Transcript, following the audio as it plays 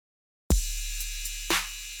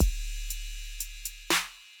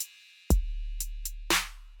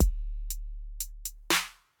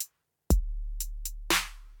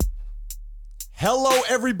Hello,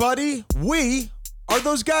 everybody. We are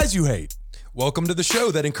those guys you hate. Welcome to the show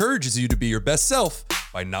that encourages you to be your best self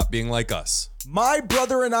by not being like us. My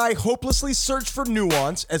brother and I hopelessly search for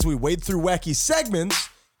nuance as we wade through wacky segments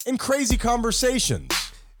and crazy conversations.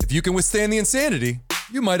 If you can withstand the insanity,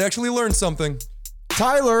 you might actually learn something.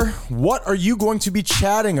 Tyler, what are you going to be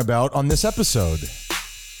chatting about on this episode?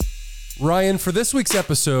 Ryan, for this week's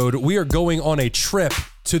episode, we are going on a trip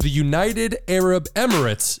to the United Arab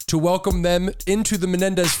Emirates to welcome them into the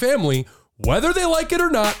Menendez family, whether they like it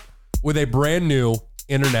or not, with a brand new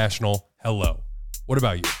international hello. What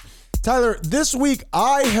about you? Tyler, this week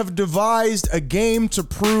I have devised a game to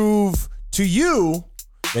prove to you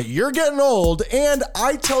that you're getting old, and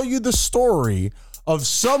I tell you the story of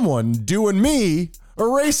someone doing me a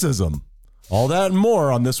racism. All that and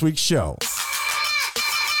more on this week's show.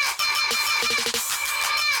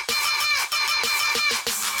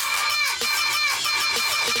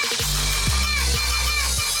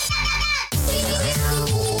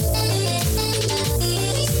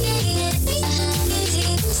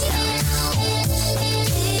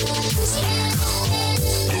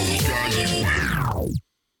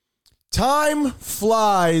 Time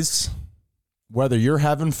flies, whether you're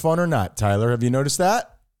having fun or not. Tyler, have you noticed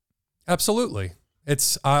that? Absolutely.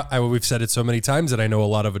 It's we've said it so many times, and I know a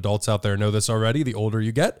lot of adults out there know this already. The older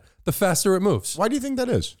you get, the faster it moves. Why do you think that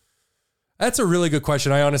is? That's a really good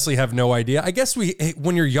question. I honestly have no idea. I guess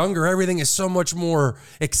when you're younger, everything is so much more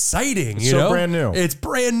exciting. It's so brand new. It's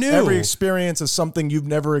brand new. Every experience is something you've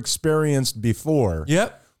never experienced before.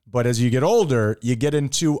 Yep. But as you get older, you get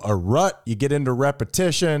into a rut, you get into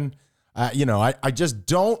repetition. I just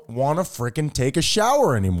don't want to freaking take a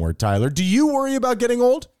shower anymore, Tyler. Do you worry about getting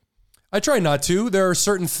old? I try not to. There are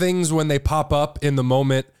certain things when they pop up in the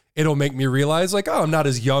moment, it'll make me realize like, oh, I'm not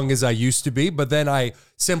as young as I used to be. But then I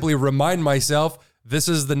simply remind myself, this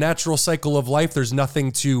is the natural cycle of life. There's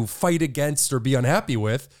nothing to fight against or be unhappy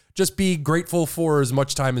with. Just be grateful for as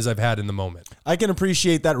much time as I've had in the moment. I can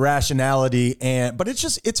appreciate that rationality, but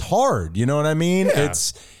it's hard. You know what I mean? Yeah.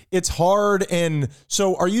 It's hard. And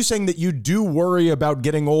so are you saying that you do worry about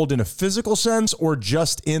getting old in a physical sense or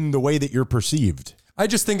just in the way that you're perceived? I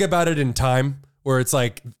just think about it in time where it's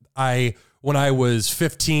like when I was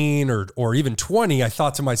 15 or even 20, I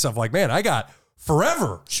thought to myself like, man, I got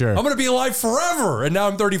forever. Sure. I'm going to be alive forever. And now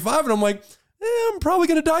I'm 35 and I'm like, I'm probably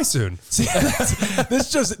going to die soon. See,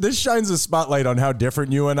 this shines a spotlight on how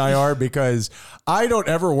different you and I are, because I don't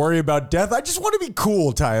ever worry about death. I just want to be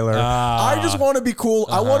cool, Tyler. I just want to be cool.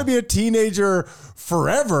 I want to be a teenager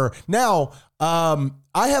forever. Now, I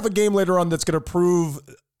have a game later on that's going to prove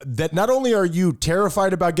that not only are you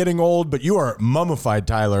terrified about getting old, but you are mummified,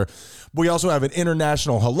 Tyler. We also have an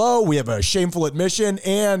international hello. We have a shameful admission.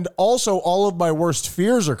 And also all of my worst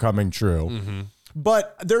fears are coming true. Mm-hmm.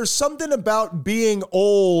 But there's something about being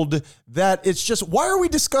old that it's just, why are we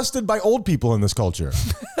disgusted by old people in this culture?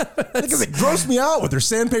 Because they gross me out with their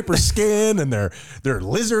sandpaper skin and their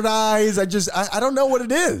lizard eyes. I don't know what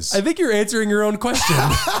it is. I think you're answering your own question.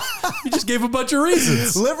 You just gave a bunch of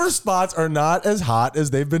reasons. Liver spots are not as hot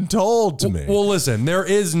as they've been told to me. Well, listen, there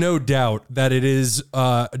is no doubt that it is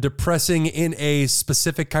depressing in a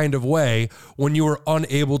specific kind of way when you are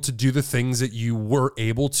unable to do the things that you were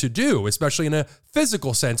able to do, especially in a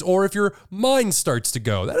physical sense, or if your mind starts to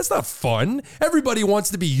go. That is not fun. Everybody wants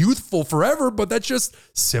to be youthful forever, but that's just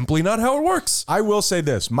simply not how it works. I will say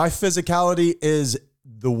this. My physicality is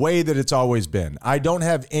the way that it's always been. I don't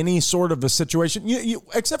have any sort of a situation,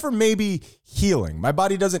 except for maybe healing. My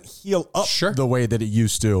body doesn't heal up the way that it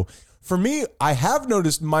used to. For me, I have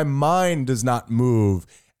noticed my mind does not move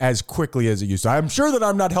as quickly as it used to. I'm sure that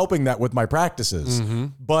I'm not helping that with my practices,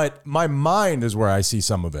 but my mind is where I see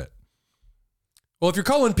some of it. Well, if you're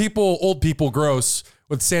calling old people gross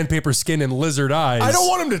with sandpaper skin and lizard eyes, I don't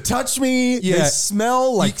want them to touch me. Yeah. They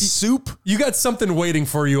smell like soup. You got something waiting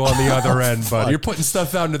for you on the other end, bud. You're putting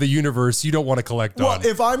stuff out into the universe you don't want to collect on. Well,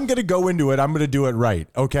 if I'm going to go into it, I'm going to do it right.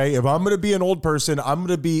 Okay. If I'm going to be an old person, I'm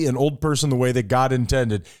going to be an old person the way that God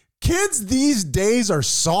intended. Kids these days are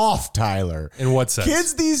soft, Tyler. In what sense?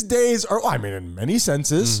 Kids these days are, in many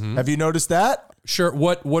senses. Mm-hmm. Have you noticed that? Sure.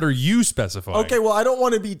 What are you specifying? Okay. Well, I don't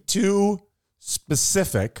want to be too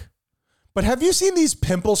specific, but have you seen these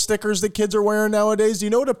pimple stickers that kids are wearing nowadays? Do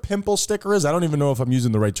you know what a pimple sticker is? I don't even know if I'm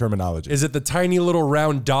using the right terminology. Is it the tiny little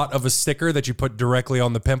round dot of a sticker that you put directly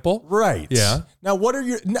on the pimple? Right. Yeah. Now, what are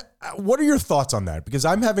your thoughts on that? Because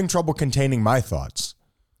I'm having trouble containing my thoughts.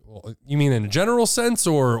 You mean in a general sense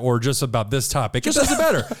or just about this topic? It doesn't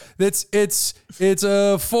matter. It's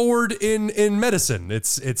a forward in medicine.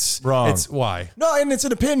 It's wrong. It's why? No, and it's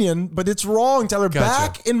an opinion, but it's wrong, Tyler. Gotcha.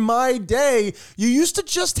 Back in my day, you used to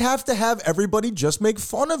just have to have everybody just make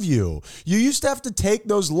fun of you. You used to have to take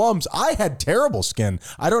those lumps. I had terrible skin.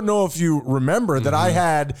 I don't know if you remember that I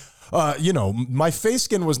had... my face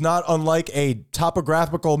skin was not unlike a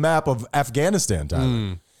topographical map of Afghanistan,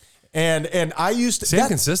 Tyler. And I used to... Same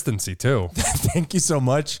consistency, too. Thank you so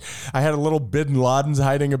much. I had a little Bin Laden's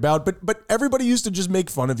hiding about, but everybody used to just make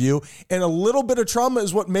fun of you. And a little bit of trauma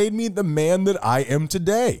is what made me the man that I am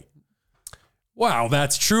today. Wow,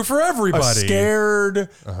 that's true for everybody. A scared,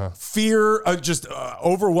 fear, just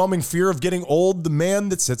overwhelming fear of getting old, the man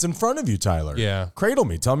that sits in front of you, Tyler. Yeah. Cradle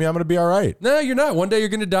me. Tell me I'm going to be all right. No, you're not. One day you're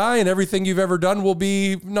going to die and everything you've ever done will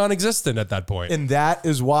be non-existent at that point. And that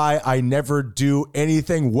is why I never do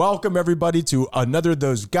anything. Welcome, everybody, to another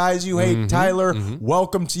Those Guys You Hate. Tyler,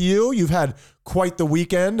 welcome to you. You've had quite the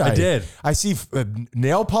weekend. I did. I see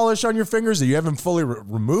nail polish on your fingers that you haven't fully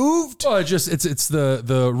removed. Oh, it's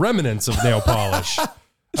the remnants of nail polish.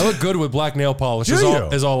 I look good with black nail polish.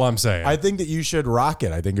 Is all I'm saying. I think that you should rock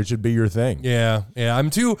it. I think it should be your thing. Yeah.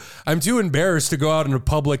 I'm too embarrassed to go out into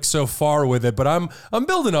public so far with it, but I'm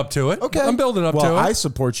building up to it. Okay, I'm building up to it. I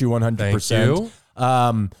support you 100%. Thank you.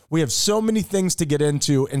 We have so many things to get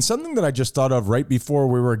into, and something that I just thought of right before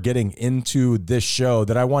we were getting into this show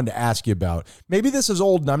that I wanted to ask you about. Maybe this is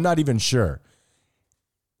old and I'm not even sure.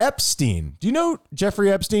 Epstein. Do you know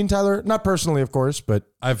Jeffrey Epstein, Tyler? Not personally, of course, but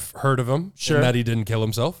I've heard of him. Sure. And that he didn't kill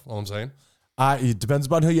himself. All I'm saying. It depends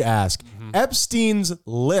upon who you ask. Epstein's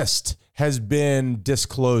list has been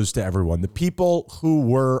disclosed to everyone. The people who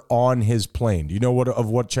were on his plane. Do you know of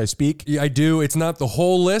what I speak? Yeah, I do. It's not the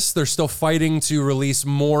whole list. They're still fighting to release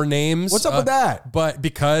more names. What's up with that? But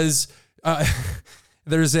because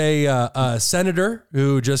there's a senator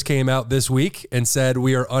who just came out this week and said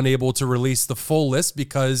we are unable to release the full list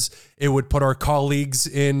because it would put our colleagues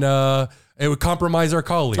in... it would compromise our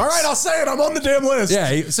colleagues. All right, I'll say it. I'm on the damn list.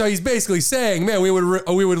 Yeah, so he's basically saying, man, we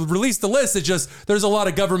would release the list. It's just there's a lot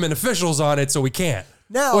of government officials on it, so we can't.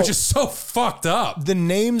 Now, which is so fucked up. The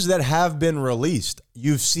names that have been released,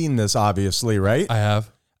 you've seen this, obviously, right? I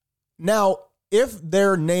have. Now, if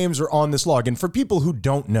their names are on this log, and for people who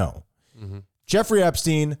don't know, Jeffrey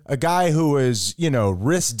Epstein, a guy who is,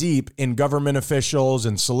 wrist deep in government officials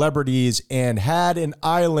and celebrities and had an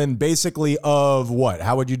island basically of what?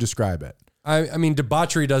 How would you describe it? I mean,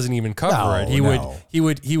 debauchery doesn't even cover it.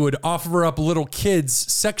 He would offer up little kids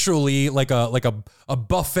sexually like a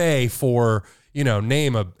buffet for,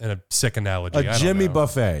 name a sick analogy. A Jimmy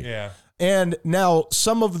buffet. Yeah. And now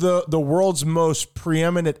some of the world's most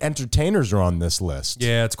preeminent entertainers are on this list.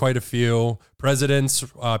 Yeah, it's quite a few. Presidents,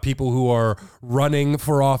 people who are running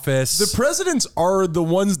for office. The presidents are the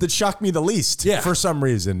ones that shock me the least for some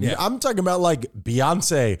reason. Yeah. I'm talking about like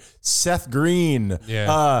Beyonce, Seth Green.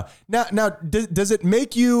 Yeah. Now, does it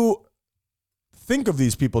make you think of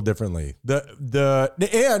these people differently?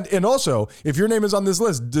 And also, if your name is on this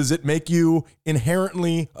list, does it make you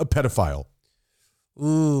inherently a pedophile?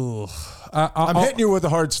 Ooh, I'm hitting you with the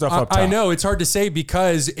hard stuff up top. I know it's hard to say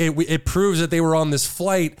because it proves that they were on this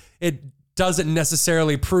flight. It doesn't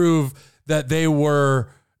necessarily prove that they were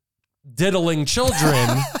diddling children.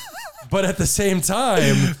 But at the same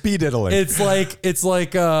time, be diddling. It's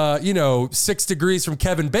like 6 degrees from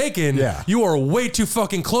Kevin Bacon. Yeah. You are way too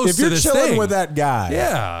fucking close to this thing. If you're chilling with that guy.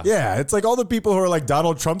 Yeah. Yeah. It's like all the people who are like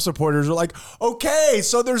Donald Trump supporters are like, okay,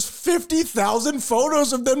 so there's 50,000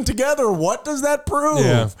 photos of them together. What does that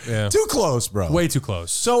prove? Yeah. Too close, bro. Way too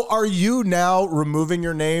close. So are you now removing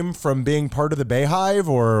your name from being part of the Bayhive,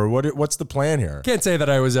 or what's the plan here? Can't say that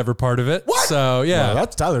I was ever part of it. What? So yeah. Well,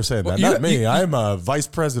 that's Tyler saying that, not me. I'm a vice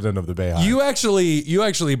president of the Bayhive. You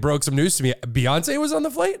actually broke some news to me. Beyonce was on the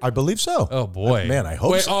flilight? I believe so. Oh boy. Man, I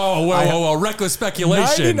hope so. Whoa. Reckless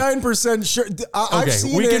speculation. 99% sure. I've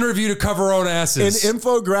seen weekend review to cover our own asses. An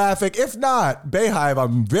infographic. If not, Bayhive,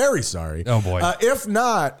 I'm very sorry. Oh boy. If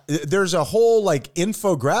not, there's a whole like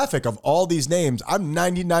infographic of all these names. I'm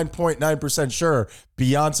 99.9% sure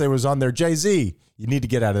Beyonce was on there. Jay-Z, you need to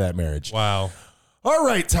get out of that marriage. Wow. All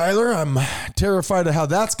right, Tyler, I'm terrified of how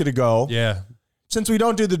that's going to go. Yeah. Since we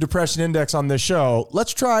don't do the depression index on this show,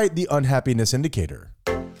 let's try the unhappiness indicator.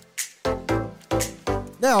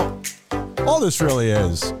 Now, all this really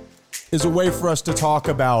is a way for us to talk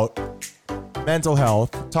about mental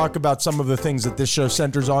health, talk about some of the things that this show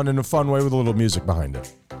centers on in a fun way with a little music behind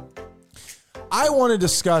it. I want to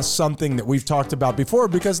discuss something that we've talked about before,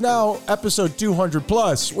 because now episode 200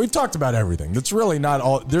 plus, we've talked about everything. That's really not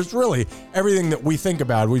all. There's really everything that we think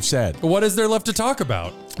about, we've said. What is there left to talk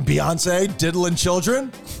about? Beyonce, diddling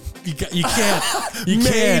children. You can't. You Maybe.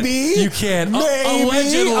 can't. You can't.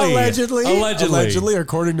 Maybe. Allegedly.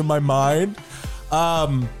 According to my mind. I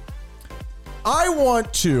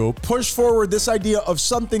want to push forward this idea of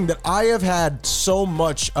something that I have had so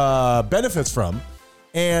much benefits from,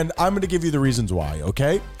 and I'm going to give you the reasons why,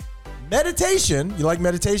 okay? Meditation. You like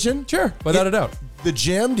meditation? Sure, without a doubt. The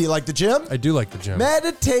gym. Do you like the gym? I do like the gym.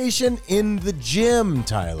 Meditation in the gym,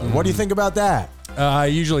 Tyler. What do you think about that? I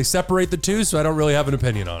usually separate the two, so I don't really have an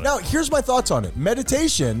opinion on it. Now, here's my thoughts on it.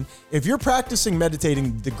 Meditation, if you're practicing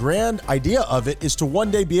meditating, the grand idea of it is to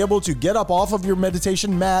one day be able to get up off of your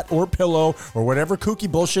meditation mat or pillow or whatever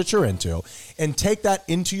kooky bullshit you're into and take that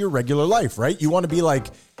into your regular life, right? You want to be like,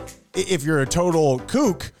 if you're a total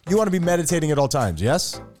kook, you want to be meditating at all times,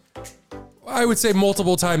 yes? I would say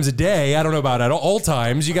multiple times a day. I don't know about at all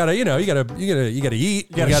times. You gotta, you gotta eat.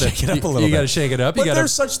 You gotta shake it up a little You bit. gotta shake it up. But You gotta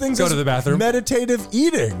there's such things go as to the bathroom. meditative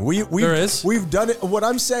eating. There is. We've done it. What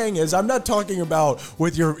I'm saying is, I'm not talking about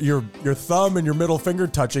with your thumb and your middle finger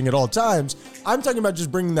touching at all times. I'm talking about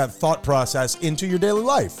just bringing that thought process into your daily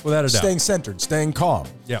life. Without a doubt. Staying centered, staying calm.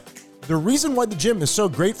 Yeah. The reason why the gym is so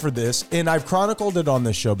great for this, and I've chronicled it on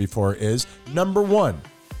this show before, is number one,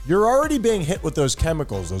 you're already being hit with those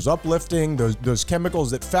chemicals, those uplifting, those chemicals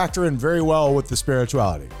that factor in very well with the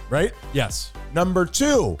spirituality, right? Yes. Number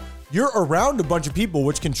two, you're around a bunch of people,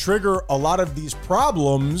 which can trigger a lot of these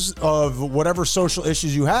problems of whatever social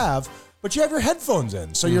issues you have, but you have your headphones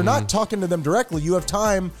in. So you're not talking to them directly. You have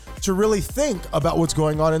time to really think about what's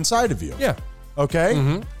going on inside of you. Yeah.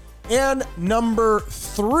 Okay? And number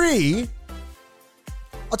three,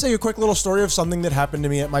 I'll tell you a quick little story of something that happened to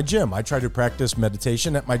me at my gym. I try to practice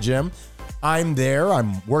meditation at my gym. I'm there,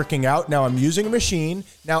 I'm working out. Now I'm using a machine.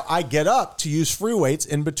 Now I get up to use free weights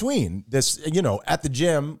in between. This, at the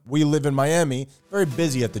gym, we live in Miami, very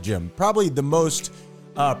busy at the gym. Probably the most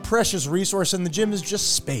precious resource in the gym is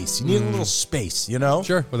just space. You need a little space,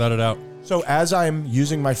 Sure, without a doubt. So as I'm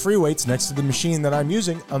using my free weights next to the machine that I'm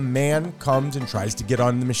using, a man comes and tries to get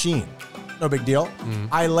on the machine. No big deal.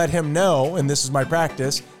 I let him know, and this is my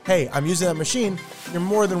practice, hey, I'm using that machine. You're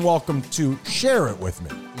more than welcome to share it with me,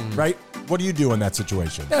 right? What do you do in that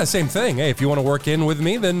situation? Yeah, same thing. Hey, if you want to work in with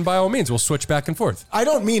me, then by all means, we'll switch back and forth. I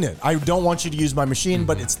don't mean it. I don't want you to use my machine,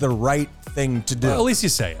 but it's the right thing to do. Well, at least you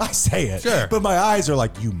say it. I say it. Sure. But my eyes are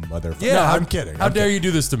like, you motherfucker. Yeah, No, I'm kidding. How dare you do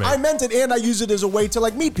this to me? I meant it, and I use it as a way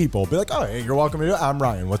to meet people. Be like, oh, hey, you're welcome to do it. I'm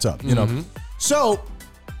Ryan. What's up? You know? So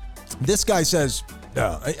this guy says,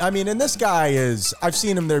 no. And this guy is, I've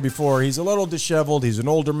seen him there before. He's a little disheveled. He's an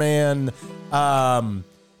older man.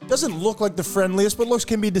 Doesn't look like the friendliest, but looks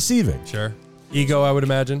can be deceiving. Sure. Ego, I would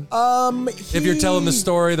imagine. If you're telling the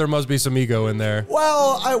story, there must be some ego in there.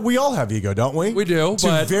 Well, we all have ego, don't we? We do, to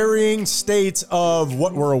but varying states of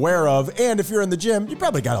what we're aware of. And if you're in the gym, you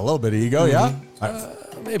probably got a little bit of ego, yeah?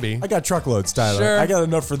 maybe. I got truckloads, Tyler. Sure. I got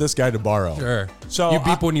enough for this guy to borrow. Sure. So you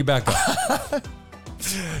beep when you back up.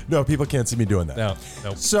 No, people can't see me doing that. No.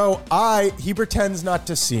 So he pretends not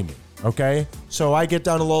to see me, okay? So I get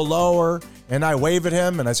down a little lower and I wave at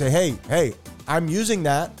him and I say, hey, I'm using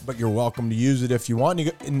that, but you're welcome to use it if you want.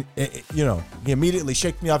 And he immediately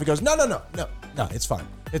shakes me off. He goes, no, it's fine.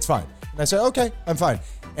 It's fine. And I say, okay, I'm fine.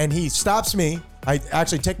 And he stops me. I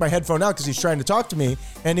actually take my headphone out because he's trying to talk to me.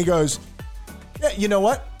 And he goes, yeah, you know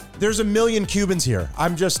what? There's a million Cubans here.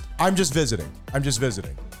 I'm just visiting.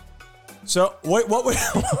 So what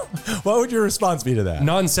would your response be to that?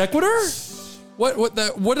 Non sequitur?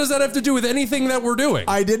 What does that have to do with anything that we're doing?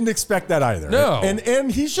 I didn't expect that either. No.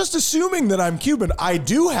 And he's just assuming that I'm Cuban. I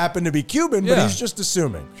do happen to be Cuban, but he's just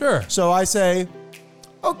assuming. Sure. So I say,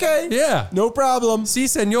 okay. Yeah. No problem. Si,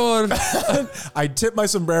 senor. I tip my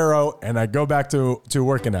sombrero and I go back to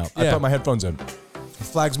working out. I put my headphones in. He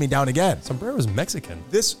flags me down again. Sombrero's Mexican.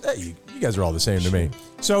 You guys are all the same to me.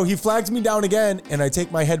 So he flags me down again and I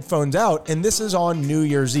take my headphones out, and this is on New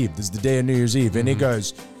Year's Eve. This is the day of New Year's Eve. And he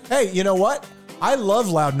goes, hey, you know what? I love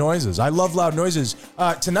loud noises.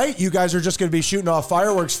 Tonight, you guys are just going to be shooting off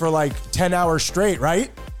fireworks for 10 hours straight, right?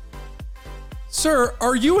 Sir,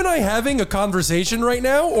 are you and I having a conversation right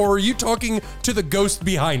now, or are you talking to the ghost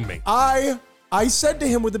behind me? I said to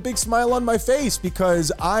him with a big smile on my face,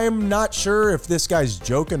 because I'm not sure if this guy's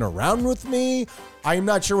joking around with me. I'm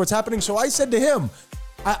not sure what's happening. So I said to him,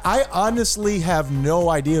 I honestly have no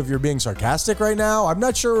idea if you're being sarcastic right now. I'm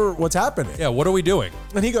not sure what's happening. Yeah, what are we doing?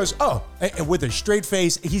 And he goes, oh, and with a straight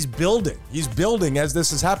face, he's building. He's building as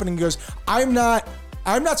this is happening. He goes, I'm not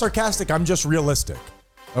sarcastic. I'm just realistic.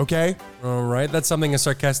 Okay? All right, that's something a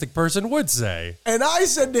sarcastic person would say. And I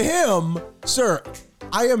said to him, sir,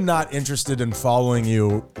 I am not interested in following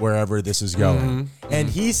you wherever this is going. And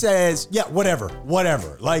he says, yeah, whatever.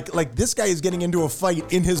 Like this guy is getting into a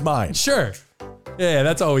fight in his mind. Sure. Yeah,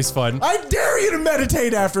 that's always fun. I dare you to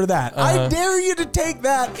meditate after that. I dare you to take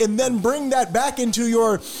that and then bring that back into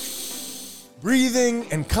your breathing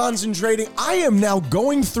and concentrating. I am now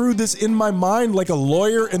going through this in my mind like a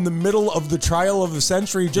lawyer in the middle of the trial of the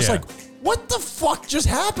century, just like, what the fuck just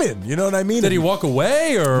happened? You know what I mean? Did he walk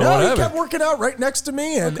away or no, whatever? He kept working out right next to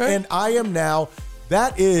me. And I am now,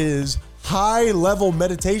 that is high level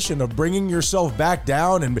meditation of bringing yourself back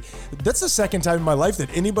down. And that's the second time in my life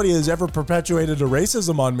that anybody has ever perpetuated a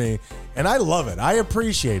racism on me. And I love it. I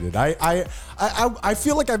appreciate it. I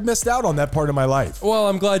feel like I've missed out on that part of my life. Well,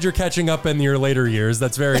 I'm glad you're catching up in your later years.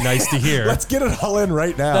 That's very nice to hear. Let's get it all in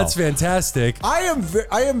right now. That's fantastic. I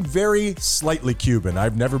am very slightly Cuban.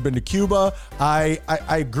 I've never been to Cuba.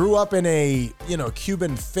 I grew up in a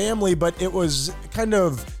Cuban family, but it was kind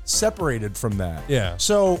of separated from that. Yeah.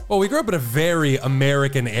 So, well, we grew up in a very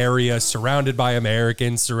American area, surrounded by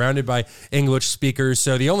Americans, surrounded by English speakers.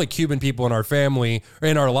 So the only Cuban people in our family or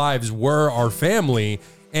in our lives were our family.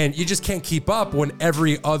 And you just can't keep up when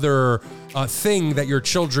every other thing that your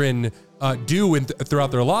children do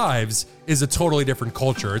throughout their lives is a totally different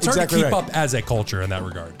culture. It's hard to keep up as a culture in that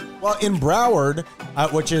regard. Well, in Broward,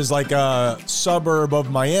 which is like a suburb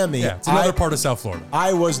of Miami. Yeah, it's another part of South Florida.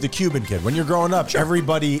 I was the Cuban kid. When you're growing up,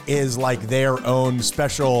 everybody is like their own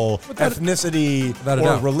special ethnicity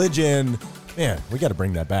or religion. Man, we got to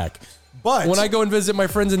bring that back. But when I go and visit my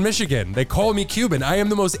friends in Michigan, they call me Cuban. I am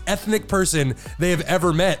the most ethnic person they have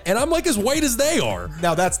ever met. And I'm like as white as they are.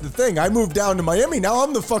 Now, that's the thing. I moved down to Miami. Now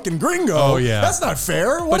I'm the fucking gringo. Oh, yeah. That's not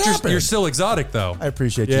fair. What happened? You're still exotic, though. I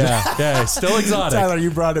appreciate you. Yeah, still exotic. Tyler,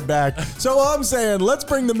 you brought it back. So I'm saying, let's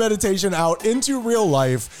bring the meditation out into real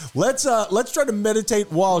life. Let's try to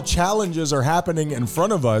meditate while challenges are happening in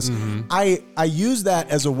front of us. I use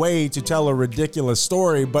that as a way to tell a ridiculous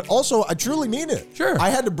story, but also I truly mean it. Sure.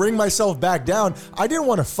 I had to bring myself back down. I didn't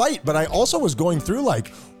want to fight, but I also was going through like,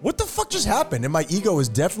 what the fuck just happened? And my ego is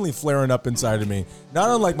definitely flaring up inside of me, not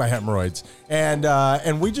unlike my hemorrhoids. And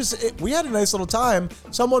we had a nice little time.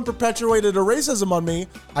 Someone perpetuated a racism on me.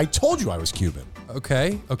 I told you I was Cuban.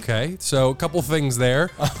 Okay. So a couple things there.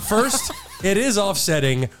 First, it is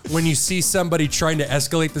offsetting when you see somebody trying to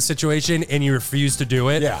escalate the situation and you refuse to do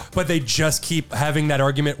it. Yeah. But they just keep having that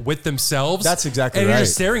argument with themselves. That's exactly right. And you're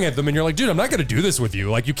just right. staring at them and you're like, dude, I'm not going to do this with you.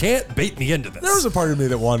 Like, you can't bait me into this. There was a part of me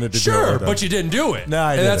that wanted to do it. Sure, with them. but you didn't do it. No,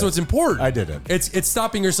 I And didn't. that's what's important. I didn't. It's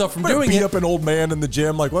stopping yourself from I'm gonna doing beat it. up an old man in the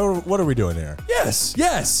gym. Like, what are we doing here? Yes.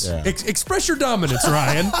 Yeah. Express your dominance,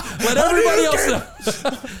 Ryan. Let everybody else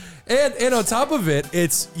know. And on top of it,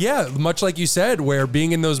 it's, much like you said, where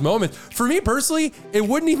being in those moments, for me personally, it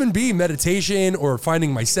wouldn't even be meditation or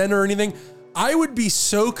finding my center or anything. I would be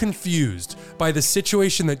so confused by the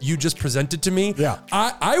situation that you just presented to me. Yeah.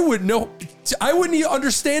 I wouldn't even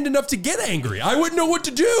understand enough to get angry. I wouldn't know what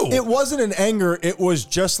to do. It wasn't an anger. It was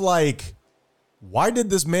just like, why did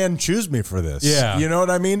this man choose me for this? Yeah. You know what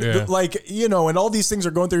I mean? Yeah. Like, and all these things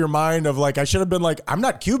are going through your mind of like, I should have been like, I'm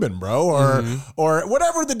not Cuban, bro, or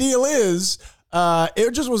whatever the deal is.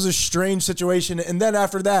 It just was a strange situation. And then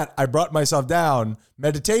after that, I brought myself down.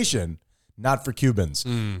 Meditation, not for Cubans.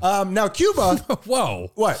 Now, Cuba. Whoa.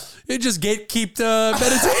 What? It just gatekeeped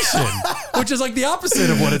meditation, which is like the opposite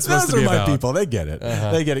of what it's supposed to be about. Those are my people. They get it.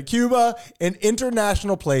 They get it. Cuba, an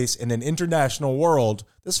international place in an international world.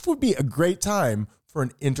 This would be a great time for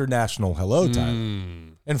an international hello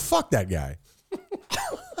time. And fuck that guy.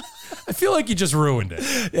 I feel like you just ruined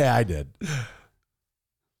it. Yeah, I did.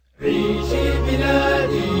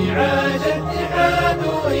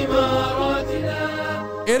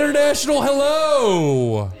 International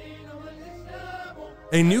hello.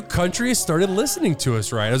 A new country has started listening to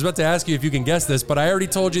us, Ryan. I was about to ask you if you can guess this, but I already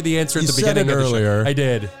told you the answer at the beginning of the show. Earlier. I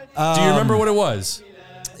did. Do you remember what it was?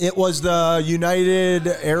 It was the United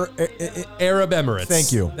Arab Emirates.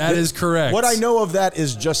 Thank you. That is correct. What I know of that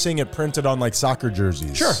is just seeing it printed on like soccer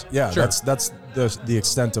jerseys. Sure. Yeah, sure. that's the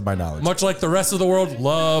extent of my knowledge. Much like the rest of the world,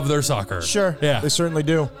 love their soccer. Sure. Yeah. They certainly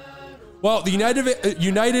do. Well, the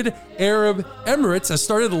United Arab Emirates has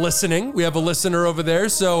started listening. We have a listener over there,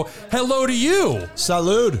 so hello to you.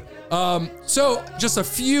 Salud. So just a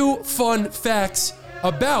few fun facts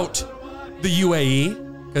about the UAE.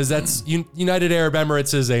 because that's United Arab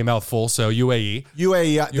Emirates is a mouthful, so UAE.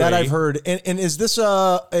 UAE, that I've heard. And is this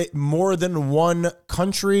a more than one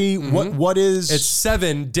country? What is? It's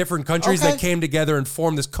 7 different countries that came together and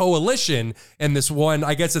formed this coalition, and this one,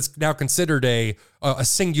 I guess it's now considered a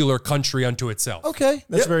singular country unto itself. Okay,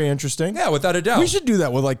 that's very interesting. Yeah, without a doubt. We should do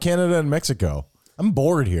that with like Canada and Mexico. I'm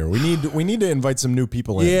bored here. We need to invite some new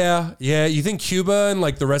people in. Yeah. You think Cuba and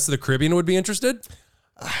like the rest of the Caribbean would be interested?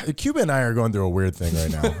 Cuba and I are going through a weird thing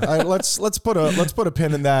right now. Let's put a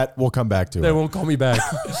pin in that. We'll come back to it. They won't call me back.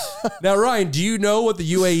 Now, Ryan, do you know what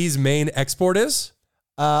the UAE's main export is?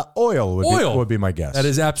 Oil would be my guess. That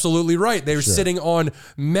is absolutely right. They're sitting on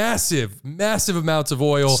massive amounts of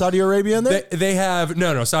oil. Saudi Arabia in there? They have,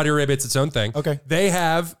 no, Saudi Arabia, it's its own thing. Okay. They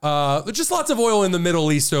have just lots of oil in the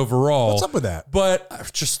Middle East overall. What's up with that?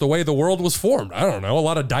 But just the way the world was formed. I don't know. A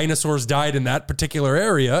lot of dinosaurs died in that particular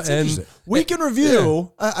area. And Week in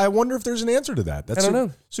review, I wonder if there's an answer to that. That's I don't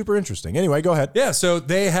know. Super interesting. Anyway, go ahead. Yeah, so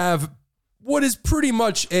they have what is pretty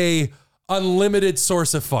much a unlimited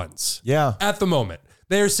source of funds. Yeah. At the moment.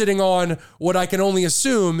 They're sitting on what I can only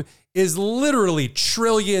assume is literally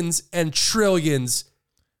trillions and trillions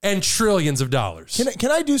and trillions of dollars.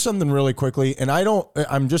 Can I do something really quickly? And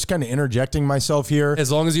I'm just kind of interjecting myself here.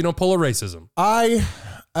 As long as you don't pull a racism.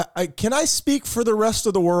 Can I speak for the rest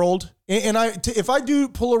of the world? And if I do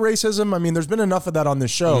pull a racism, I mean, there's been enough of that on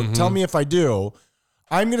this show. Tell me if I do.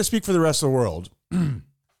 I'm going to speak for the rest of the world.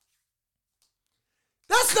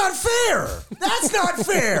 That's not fair. That's not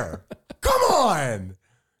fair. Come on.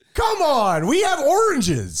 We have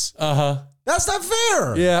oranges. That's not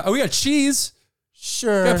fair. Yeah. Oh, we got cheese.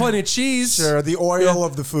 Sure. Got plenty of cheese. Sure. The oil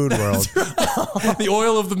of the food world. The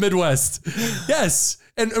oil of the Midwest. Yes.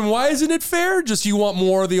 And why isn't it fair? Just you want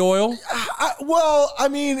more of the oil? Well, I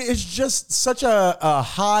mean, it's just such a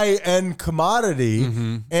high-end commodity,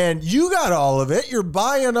 and you got all of it. You're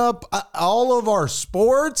buying up all of our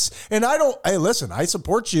sports, and hey, listen, I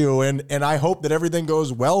support you, and I hope that everything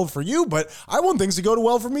goes well for you, but I want things to go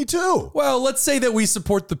well for me, too. Well, let's say that we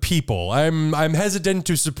support the people. I'm hesitant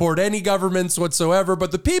to support any governments whatsoever,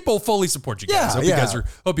 but the people fully support you guys. Hope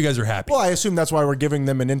you guys are happy. Well, I assume that's why we're giving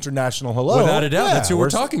them an international hello. Without a doubt, that's who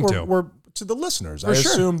we're talking to. We're to the listeners. I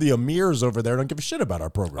assume the emirs over there don't give a shit about our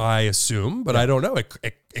program. I assume, but I don't know.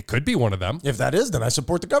 It could be one of them. If that is, then I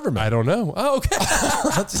support the government. I don't know. Oh, okay.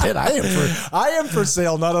 That's it. I am for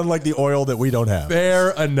sale, not unlike the oil that we don't have.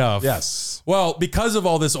 Fair enough. Yes. Well, because of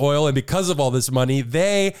all this oil and because of all this money,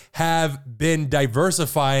 they have been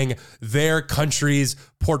diversifying their country's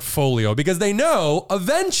portfolio because they know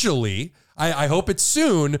eventually, I hope it's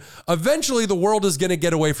soon, eventually the world is going to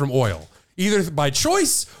get away from oil. Either by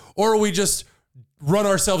choice or we just run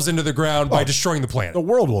ourselves into the ground by destroying the planet. The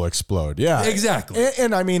world will explode. Yeah, exactly.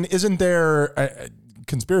 And I mean, isn't there a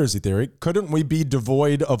conspiracy theory? Couldn't we be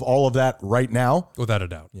devoid of all of that right now? Without a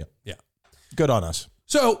doubt. Yeah. Good on us.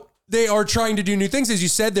 So they are trying to do new things. As you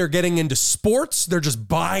said, they're getting into sports. They're just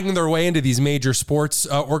buying their way into these major sports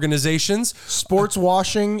organizations. Sports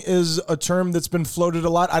washing is a term that's been floated a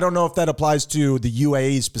lot. I don't know if that applies to the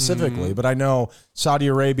UAE specifically, but I know Saudi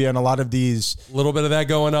Arabia and a lot of these. A little bit of that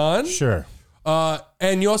going on. Sure.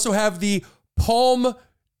 And you also have the Palm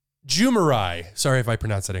Jumeirah. Sorry if I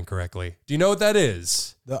pronounced that incorrectly. Do you know what that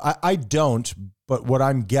is? I don't, but what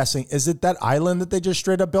I'm guessing, is it that island that they just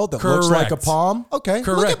straight up built that looks like a palm? Okay.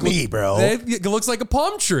 Correct. Look at me, bro. It looks like a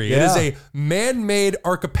palm tree. Yeah. It is a man-made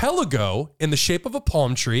archipelago in the shape of a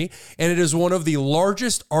palm tree, and it is one of the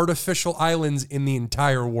largest artificial islands in the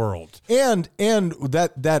entire world. And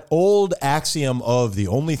that old axiom of the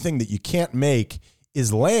only thing that you can't make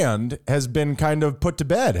is land has been kind of put to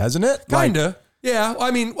bed, hasn't it? Kinda. Yeah, I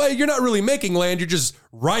mean, you're not really making land. You're just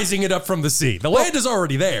rising it up from the sea. The land is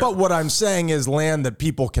already there. But what I'm saying is land that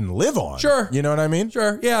people can live on. Sure. You know what I mean?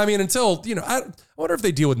 Sure. Yeah, I mean, until, I wonder if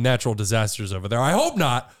they deal with natural disasters over there. I hope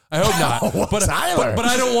not. But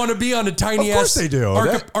I don't want to be on a tiny ass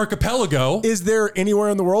archipelago. Is there anywhere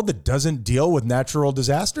in the world that doesn't deal with natural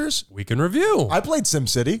disasters? We can review. I played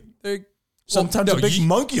SimCity. Sometimes a big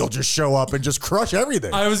monkey will just show up and just crush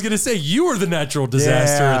everything. I was going to say, you were the natural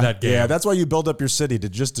disaster in that game. Yeah, that's why you build up your city, to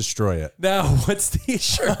just destroy it. Now,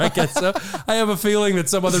 sure, I guess so. I have a feeling that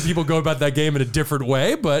some other people go about that game in a different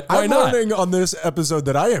way, but why not? I'm learning on this episode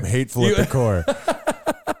that I am hateful at the core.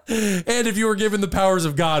 And if you were given the powers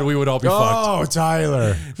of God, we would all be fucked. Oh,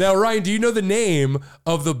 Tyler. Now, Ryan, do you know the name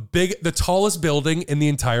of the tallest building in the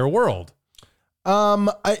entire world?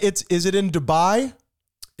 Is it in Dubai?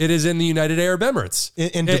 It is in the United Arab Emirates.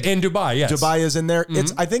 In Dubai, yes. Dubai is in there.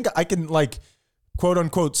 Mm-hmm. I think I can quote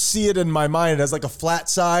unquote see it in my mind as like a flat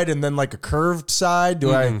side and then like a curved side?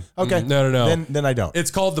 Do I? Okay. No. Then I don't.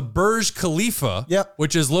 It's called the Burj Khalifa,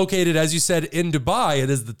 which is located, as you said, in Dubai. It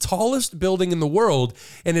is the tallest building in the world,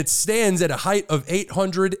 and it stands at a height of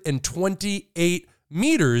 828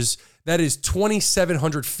 meters. That is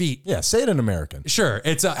 2,700 feet. Yeah, say it in American. Sure.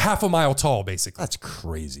 It's a half a mile tall, basically. That's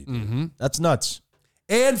crazy, dude. That's nuts.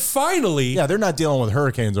 And finally... Yeah, they're not dealing with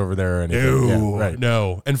hurricanes over there or anything.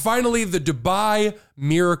 No. And finally, the Dubai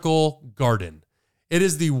Miracle Garden. It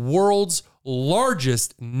is the world's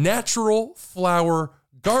largest natural flower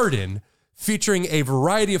garden, featuring a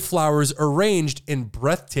variety of flowers arranged in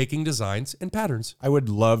breathtaking designs and patterns. I would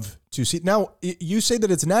love to see. Now, you say that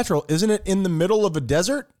it's natural. Isn't it in the middle of a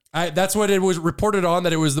desert? That's what it was reported on,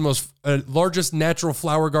 that it was the most largest natural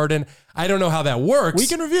flower garden. I don't know how that works.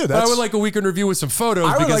 Weekend review. But I would like a weekend review with some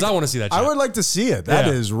photos because I want to see that shit. I would like to see it. That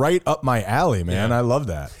is right up my alley, man. Yeah. I love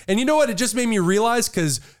that. And you know what? It just made me realize,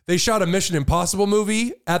 because they shot a Mission Impossible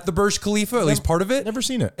movie at the Burj Khalifa, at least part of it. Never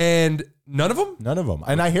seen it. And none of them? None of them.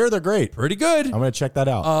 And I hear they're great. Pretty good. I'm going to check that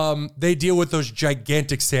out. They deal with those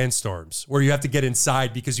gigantic sandstorms where you have to get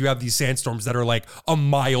inside because you have these sandstorms that are like a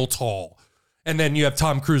mile tall. And then you have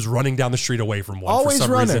Tom Cruise running down the street away from one. Always for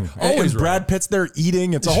some running. Reason. Always and Brad Pitt's there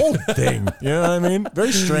eating. It's a whole thing. You know what I mean?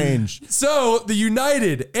 Very strange. So the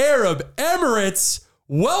United Arab Emirates,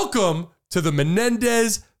 welcome to the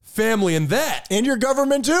Menendez family. And that... And your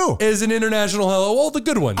government too. ...is an international hello. Well, the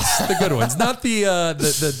good ones. The good ones. Not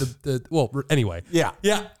the well, anyway. Yeah.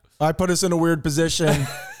 Yeah. I put us in a weird position.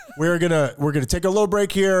 We're gonna take a little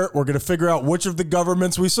break here. We're gonna figure out which of the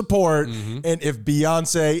governments we support, and if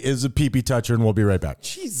Beyonce is a pee-pee toucher, and we'll be right back.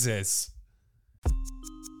 Jesus.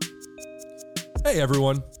 Hey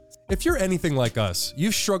everyone. If you're anything like us,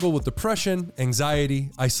 you've struggled with depression,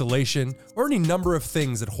 anxiety, isolation, or any number of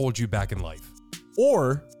things that hold you back in life.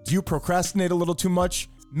 Or do you procrastinate a little too much?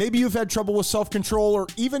 Maybe you've had trouble with self-control, or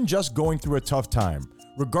even just going through a tough time.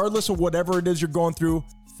 Regardless of whatever it is you're going through,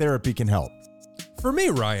 therapy can help. For me,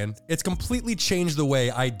 Ryan, it's completely changed the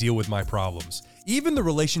way I deal with my problems. Even the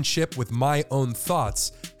relationship with my own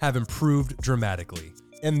thoughts have improved dramatically.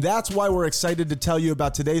 And that's why we're excited to tell you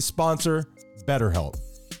about today's sponsor, BetterHelp.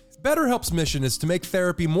 BetterHelp's mission is to make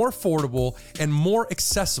therapy more affordable and more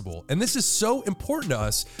accessible. And this is so important to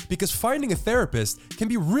us because finding a therapist can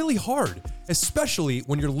be really hard, especially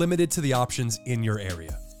when you're limited to the options in your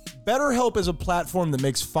area. BetterHelp is a platform that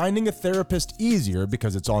makes finding a therapist easier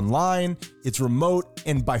because it's online, it's remote,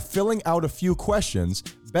 and by filling out a few questions,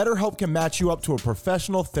 BetterHelp can match you up to a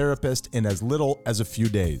professional therapist in as little as a few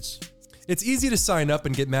days. It's easy to sign up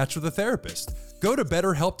and get matched with a therapist. Go to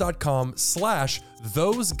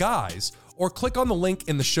betterhelp.com/thoseguys or click on the link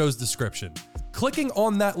in the show's description. Clicking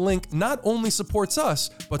on that link not only supports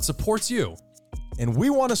us, but supports you. And we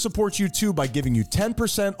want to support you too by giving you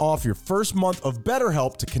 10% off your first month of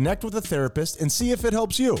BetterHelp to connect with a therapist and see if it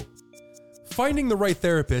helps you. Finding the right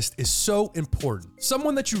therapist is so important,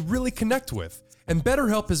 someone that you really connect with, and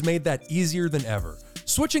BetterHelp has made that easier than ever.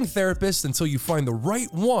 Switching therapists until you find the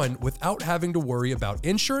right one without having to worry about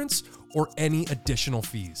insurance or any additional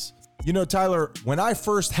fees. You know, Tyler, when I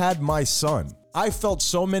first had my son, I felt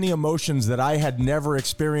so many emotions that I had never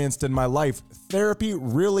experienced in my life. Therapy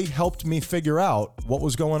really helped me figure out what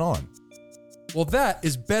was going on. Well, that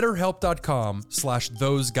is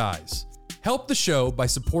betterhelp.com/thoseguys. Help the show by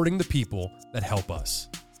supporting the people that help us.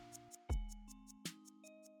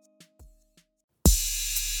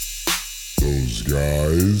 Those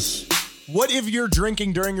guys. What if you're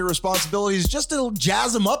drinking during your responsibilities just to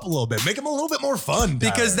jazz them up a little bit, make them a little bit more fun?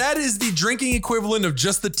 Because that is the drinking equivalent of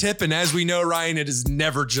just the tip, and as we know, Ryan, it is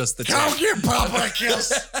never just the tip. Come get Papa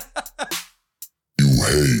Kiss. You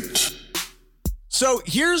hate. So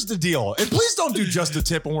here's the deal, and please don't do just a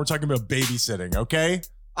tip when we're talking about babysitting, okay?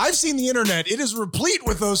 I've seen the internet. It is replete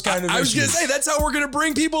with those kind of issues. I was going to say, that's how we're going to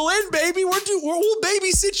bring people in, baby. We'll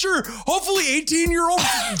babysit your hopefully 18-year-old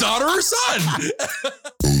daughter or son.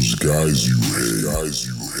 Those guys you hate, guys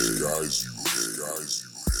you hate, guys you hate, guys you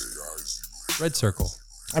hate, guys you hate. Red circle.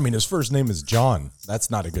 I mean, his first name is John. That's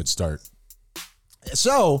not a good start.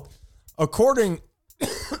 So, according...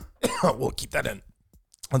 we'll keep that in.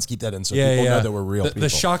 Let's keep that in so people know that we're real people. The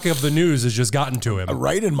shock of the news has just gotten to him.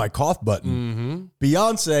 Right in my cough button.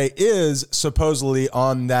 Beyonce is supposedly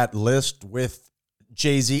on that list with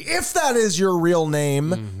Jay-Z, if that is your real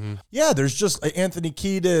name. Yeah, there's just Anthony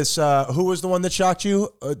Kiedis. Who was the one that shocked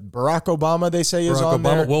you? Barack Obama, they say, is on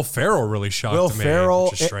there. Will Ferrell really shocked Will me,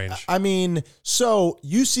 Ferrell, which is strange. I mean, so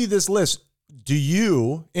you see this list. Do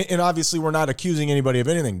you, and obviously we're not accusing anybody of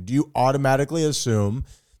anything, do you automatically assume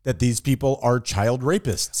that these people are child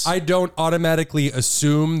rapists. I don't automatically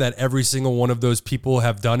assume that every single one of those people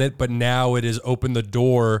have done it, but now it has opened the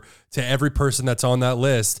door to every person that's on that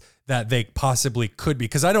list that they possibly could be.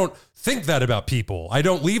 Because I don't think that about people. I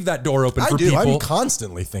don't leave that door open for people. I'm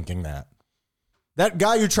constantly thinking that. That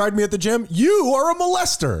guy who tried me at the gym, you are a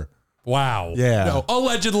molester. Wow. Yeah. No,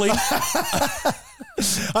 allegedly.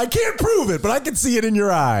 I can't prove it, but I can see it in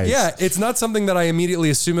your eyes. Yeah, it's not something that I immediately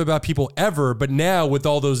assume about people ever, but now with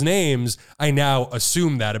all those names, I now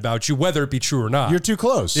assume that about you, whether it be true or not. You're too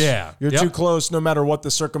close. Yeah. You're too close no matter what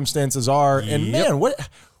the circumstances are. And man,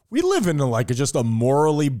 we live in just a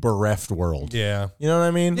morally bereft world. Yeah. You know what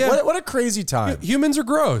I mean? Yeah. What a crazy time. Humans are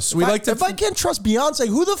gross. If I can't trust Beyonce,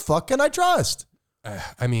 who the fuck can I trust?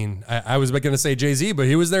 I mean, I was going to say Jay-Z, but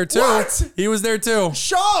he was there too. What? He was there too.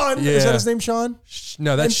 Sean? Yeah. Is that his name, Sean?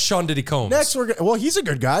 No, that's Sean Diddy Combs. Next, he's a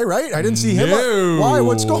good guy, right? I didn't see him. Why?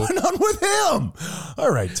 What's going on with him?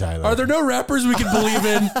 All right, Tyler. Are there no rappers we can believe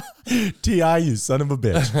in? T.I., you son of a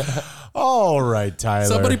bitch. All right, Tyler.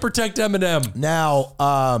 Somebody protect Eminem. Now,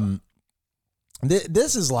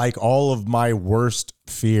 this is like all of my worst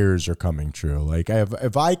fears are coming true. Like,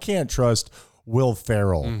 if I can't trust Will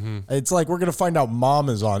Ferrell, it's like we're going to find out mom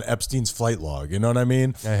is on Epstein's flight log. You know what I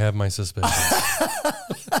mean? I have my suspicions.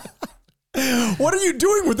 What are you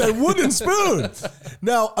doing with that wooden spoon?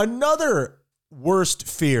 Now, another worst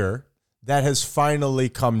fear that has finally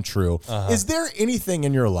come true. Is there anything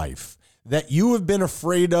in your life that you have been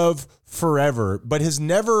afraid of forever, but has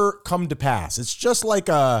never come to pass? It's just like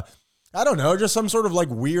I don't know, just some sort of like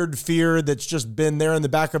weird fear that's just been there in the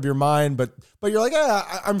back of your mind, but you're like,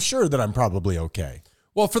 I'm sure that I'm probably okay.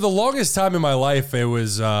 Well, for the longest time in my life, it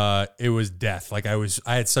was death. Like I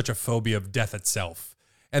had such a phobia of death itself.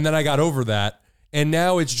 And then I got over that. And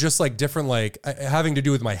now it's just like different, like having to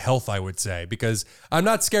do with my health, I would say, because I'm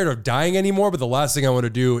not scared of dying anymore, but the last thing I want to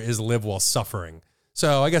do is live while suffering.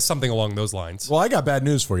 So I guess something along those lines. Well, I got bad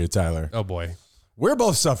news for you, Tyler. Oh boy. We're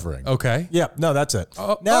both suffering. Okay. Yeah, no, that's it.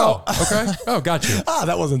 Okay. Oh, got you.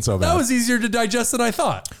 That wasn't so bad. That was easier to digest than I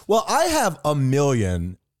thought. Well, I have a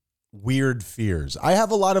million weird fears. I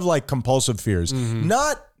have a lot of like compulsive fears.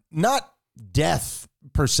 Not death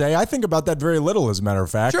per se. I think about that very little, as a matter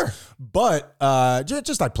of fact. Sure. But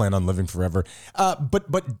just I plan on living forever.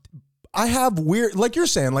 But I have weird, like you're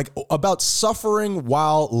saying, like about suffering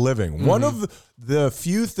while living. One of the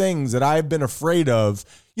few things that I've been afraid of,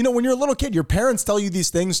 you know, when you're a little kid, your parents tell you these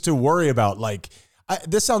things to worry about. Like,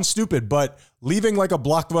 this sounds stupid, but leaving like a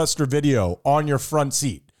Blockbuster video on your front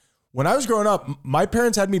seat. When I was growing up, my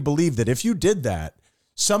parents had me believe that if you did that,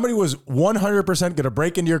 somebody was 100% going to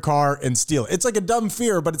break into your car and steal. It's like a dumb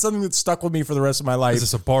fear, but it's something that stuck with me for the rest of my life. Is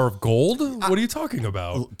this a bar of gold? What are you talking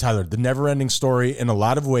about? Tyler, the never-ending story in a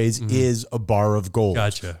lot of ways is a bar of gold.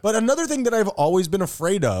 Gotcha. But another thing that I've always been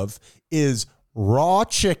afraid of is raw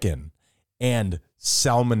chicken and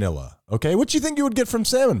salmonella. Okay, what do you think you would get from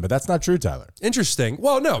salmon? But that's not true, Tyler. Interesting.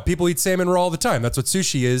 Well, no, people eat salmon raw all the time. That's what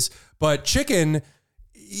sushi is. But chicken,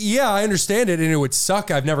 yeah, I understand it, and it would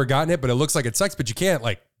suck. I've never gotten it, but it looks like it sucks. But you can't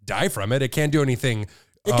like die from it. It can't do anything.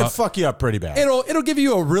 It can fuck you up pretty bad. It'll give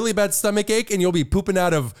you a really bad stomach ache, and you'll be pooping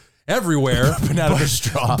out of everywhere. Pooping out of a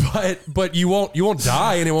straw. But you won't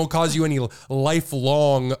die, and it won't cause you any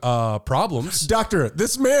lifelong problems. Doctor,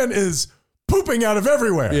 this man is pooping out of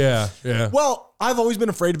everywhere. Yeah. Well, I've always been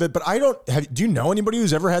afraid of it, but I don't. Do you know anybody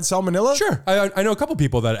who's ever had salmonella? Sure. I know a couple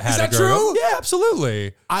people that had it. Is that growing true? up. Yeah,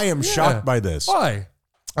 absolutely. I am shocked by this. Why?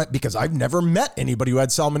 Because I've never met anybody who had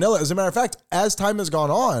salmonella. As a matter of fact, as time has gone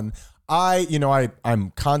on,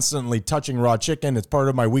 I'm constantly touching raw chicken. It's part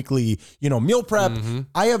of my weekly, meal prep.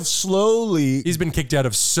 I have slowly. He's been kicked out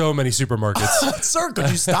of so many supermarkets. Sir, could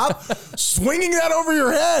you stop swinging that over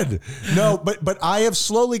your head? No, but I have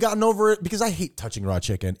slowly gotten over it because I hate touching raw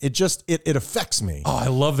chicken. It just, it affects me. Oh, I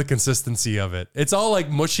love the consistency of it. It's all like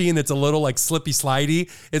mushy and it's a little like slippy slidey.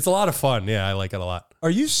 It's a lot of fun. Yeah, I like it a lot. Are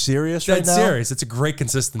you serious right now? That's serious. It's a great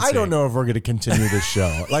consistency. I don't know if we're going to continue this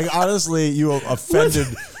show. Like, honestly, you've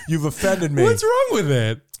offended me. What's wrong with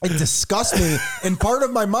it? It disgusts me. And part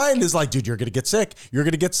of my mind is like, dude, you're going to get sick. You're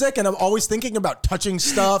going to get sick. And I'm always thinking about touching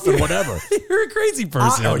stuff and whatever. You're a crazy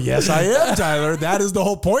person. Oh, yes, I am, Tyler. That is the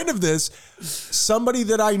whole point of this. Somebody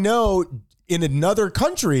that I know in another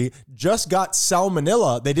country just got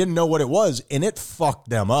salmonella. They didn't know what it was, and it fucked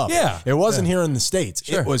them up. Yeah. It wasn't here in the States.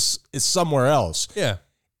 Sure. It's somewhere else. Yeah.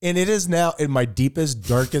 And it is now, in my deepest,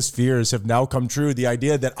 darkest fears have now come true. The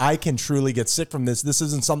idea that I can truly get sick from this. This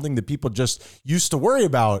isn't something that people just used to worry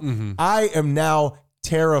about. I am now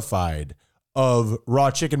terrified of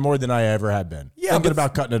raw chicken more than I ever have been. Yeah, Thinking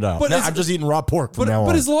about cutting it out. but Now, I'm just eating raw pork from now on.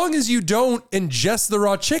 But as long as you don't ingest the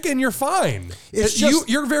raw chicken, you're fine. It's just-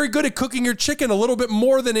 You're very good at cooking your chicken a little bit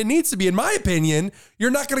more than it needs to be. In my opinion,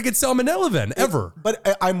 you're not going to get salmonella then, ever.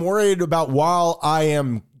 But I'm worried about while I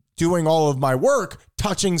am doing all of my work,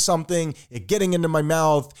 touching something, it getting into my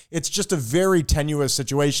mouth. It's just a very tenuous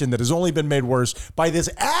situation that has only been made worse by this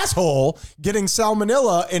asshole getting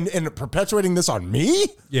salmonella and perpetuating this on me?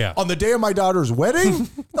 Yeah. On the day of my daughter's wedding?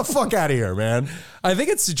 Get the fuck out of here, man. I think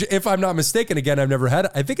it's, if I'm not mistaken, again, I've never had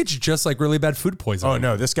it. I think it's just like really bad food poisoning. Oh,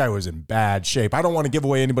 no, this guy was in bad shape. I don't want to give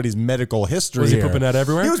away anybody's medical history. Was he here. pooping out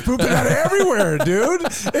everywhere? He was pooping out everywhere, dude.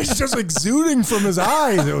 It's just exuding from his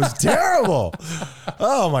eyes. It was terrible.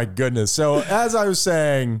 Oh, my goodness. So, as I was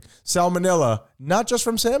saying, salmonella, not just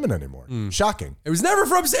from salmon anymore. Shocking. It was never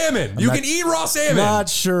from salmon. You can eat raw salmon. Not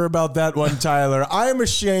sure about that one, Tyler. I am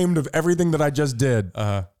ashamed of everything that I just did.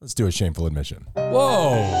 Let's do a shameful admission.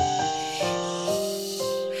 Whoa.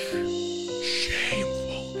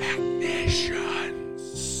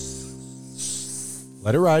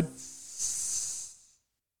 Let it ride.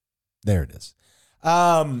 There it is.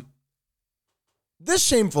 This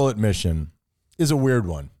shameful admission is a weird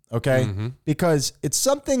one, okay? Because it's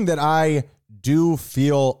something that I do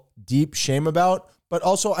feel deep shame about, but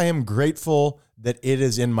also I am grateful that it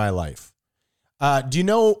is in my life. Do you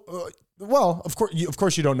know? Well, of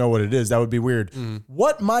course you don't know what it is. That would be weird.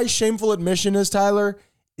 What my shameful admission is, Tyler,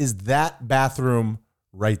 is that bathroom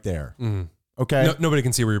right there. Okay. No, nobody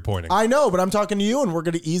can see where you're pointing. I know, but I'm talking to you, and we're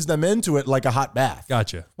going to ease them into it like a hot bath.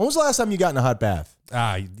 Gotcha. When was the last time you got in a hot bath?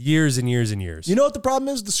 Years and years and years. You know what the problem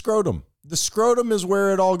is? The scrotum. The scrotum is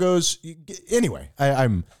where it all goes. Anyway,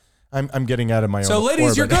 I'm getting out of my own. So,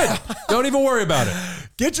 ladies, you're orbit. good. Don't even worry about it.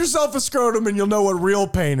 Get yourself a scrotum, and you'll know what real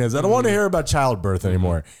pain is. I don't want to hear about childbirth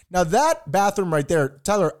anymore. Now, that bathroom right there,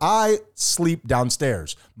 Tyler, I sleep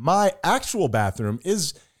downstairs. My actual bathroom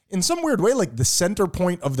is, in some weird way, like the center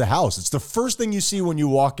point of the house. It's the first thing you see when you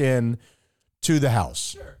walk in to the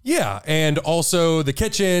house. Yeah, and also the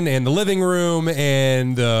kitchen and the living room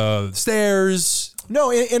and the stairs.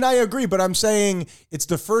 No, and I agree, but I'm saying it's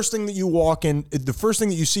the first thing that you walk in, the first thing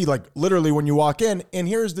that you see, like literally when you walk in. And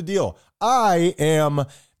here's the deal. I am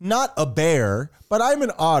not a bear, but I'm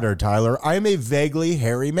an otter, Tyler. I'm a vaguely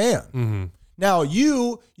hairy man. Now,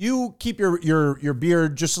 you keep your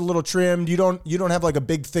beard just a little trimmed. You don't have like a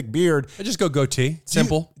big thick beard. I just go goatee.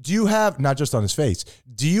 Simple. Do you have, not just on his face,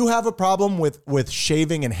 do you have a problem with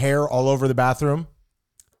shaving and hair all over the bathroom?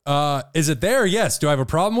 Is it there? Yes. Do I have a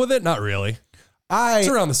problem with it? Not really. It's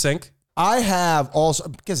around the sink. I have also,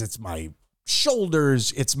 because it's my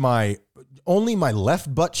shoulders, it's only my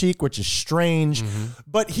left butt cheek, which is strange.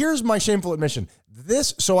 But here's my shameful admission.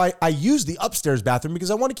 So I use the upstairs bathroom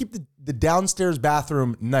because I want to keep the downstairs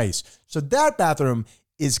bathroom nice. So that bathroom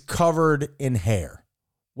is covered in hair.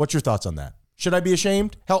 What's your thoughts on that? Should I be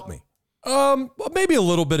ashamed? Help me. Well, maybe a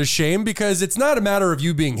little bit of shame, because it's not a matter of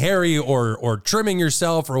you being hairy or trimming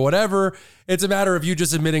yourself or whatever. It's a matter of you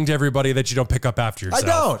just admitting to everybody that you don't pick up after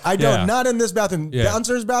yourself. I don't. Yeah. Not in this bathroom. Yeah.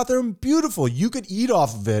 Downstairs bathroom, beautiful. You could eat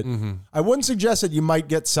off of it. I wouldn't suggest that you might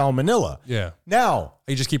get salmonella. Yeah. Now,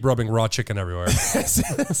 You just keep rubbing raw chicken everywhere.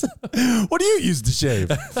 what do you use to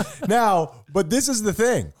shave? Now, but this is the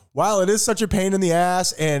thing. While it is such a pain in the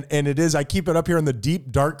ass, and it is, I keep it up here in the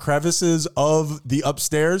deep, dark crevices of the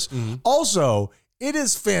upstairs. Also, it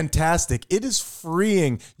is fantastic. It is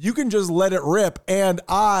freeing. You can just let it rip. And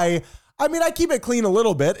I keep it clean a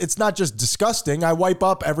little bit. It's not just disgusting. I wipe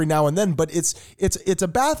up every now and then, but it's a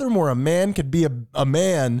bathroom where a man could be a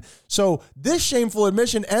man. So this shameful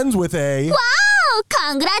admission ends with a wow,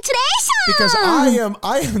 congratulations! Because I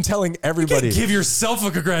am telling everybody. Give yourself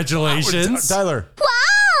a congratulations. Tyler. Wow,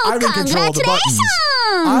 I'm in control of the buttons. congratulations!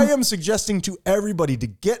 I am suggesting to everybody to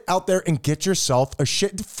get out there and get yourself a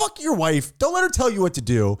shit. Fuck your wife. Don't let her tell you what to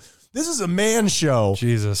do. This is a man show.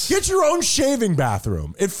 Jesus. Get your own shaving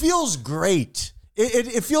bathroom. It feels great.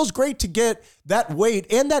 It feels great to get that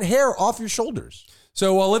weight and that hair off your shoulders.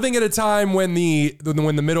 So while living at a time when the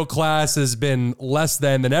middle class has been less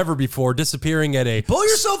than ever before, disappearing at a Pull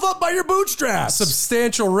yourself up by your bootstraps.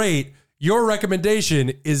 substantial rate, your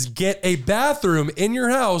recommendation is get a bathroom in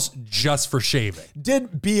your house just for shaving.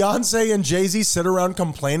 Did Beyonce and Jay-Z sit around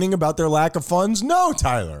complaining about their lack of funds? No,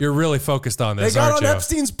 Tyler. You're really focused on They this, got aren't on you?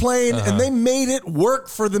 Epstein's plane and they made it work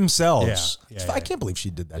for themselves. Yeah, I can't believe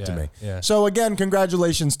she did that to me. yeah. So again,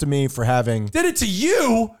 congratulations to me for having. Did it to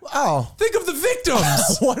you? Oh, Think of the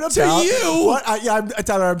victims. what about to you? What?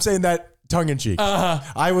 Tyler, I'm saying that tongue in cheek.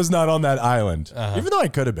 I was not on that island, even though I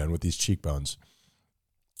could have been with these cheekbones.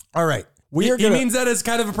 All right. We are he means that as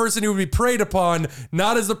kind of a person who would be preyed upon,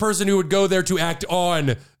 not as the person who would go there to act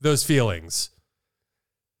on those feelings.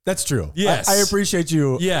 That's true. Yes. I appreciate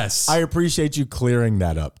you. Yes. I appreciate you clearing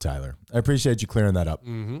that up, Tyler. I appreciate you clearing that up.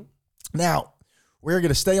 Mm-hmm. Now, we're going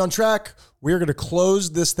to stay on track. We're going to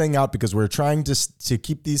close this thing out because we're trying to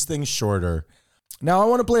keep these things shorter. Now, I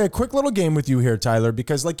want to play a quick little game with you here, Tyler,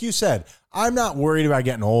 because like you said, I'm not worried about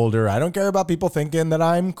getting older. I don't care about people thinking that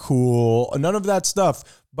I'm cool, none of that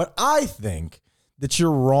stuff. But I think that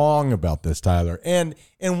you're wrong about this, Tyler. And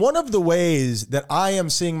one of the ways that I am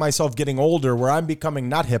seeing myself getting older, where I'm becoming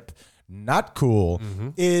not hip, not cool,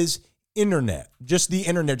 is internet. Just the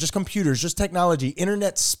internet, just computers, just technology,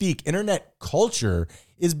 internet speak, internet culture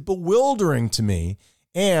is bewildering to me.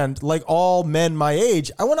 And like all men my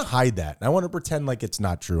age, I want to hide that. I want to pretend like it's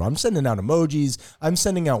not true. I'm sending out emojis. I'm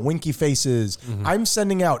sending out winky faces. I'm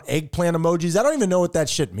sending out eggplant emojis. I don't even know what that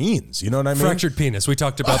shit means. You know what I mean? Fractured penis. We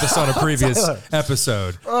talked about this on a previous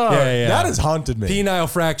episode. That has haunted me. Penile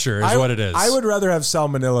fracture is what it is. I would rather have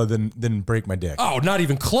salmonella than break my dick. Oh, not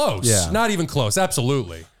even close. Yeah. Not even close.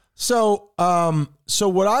 Absolutely. So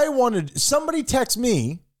what I wanted, somebody text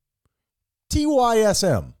me,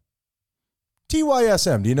 TYSM.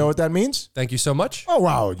 TYSM. Do you know what that means? Thank you so much. Oh,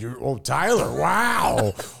 wow. Tyler.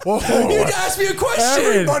 Wow. You asked me a question.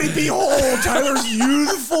 Everybody behold Tyler's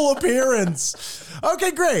youthful appearance.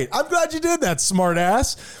 Okay, great. I'm glad you did that, smart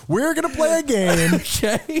ass. We're going to play a game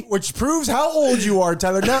Okay. which proves how old you are,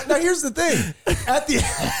 Tyler. Now here's the thing. At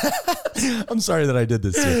the I'm sorry that I did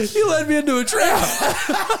this to you. You led me into a trap.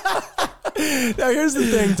 Now here's the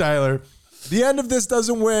thing, Tyler. The end of this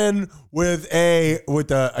doesn't win with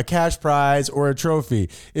a cash prize or a trophy.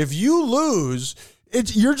 If you lose,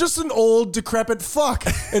 you're just an old, decrepit fuck,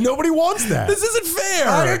 and nobody wants that. This isn't fair.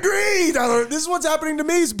 I agree, Tyler. This is what's happening to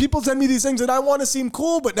me. People send me these things, and I want to seem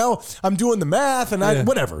cool, but now I'm doing the math, and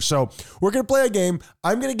whatever. So we're going to play a game.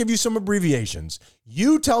 I'm going to give you some abbreviations.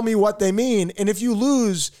 You tell me what they mean, and if you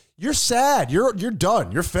lose, you're sad. You're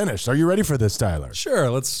done. You're finished. Are you ready for this, Tyler?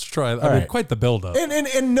 Sure, let's try. I mean, right. quite the buildup.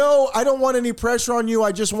 And no, I don't want any pressure on you.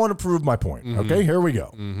 I just want to prove my point. Okay, here we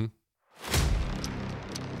go.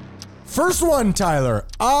 First one, Tyler.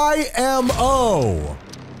 IMO.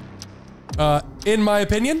 In my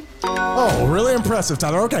opinion, Oh, really impressive,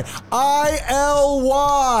 Tyler. Okay.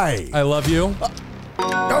 ILY. I love you.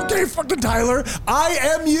 Okay, fucking Tyler.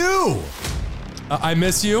 IMU. I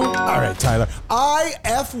miss you. All right, Tyler.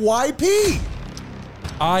 IFYP.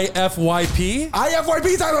 IFYP.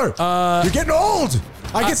 IFYP, Tyler. You're getting old.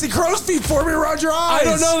 I can see crow's feet forming around your eyes. I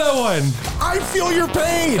don't know that one. I feel your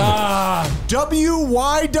pain.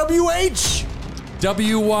 WYWH.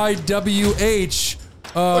 WYWH.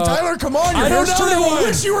 Tyler, come on. Your I don't hair's know turning. that one. I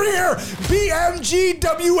wish you were here.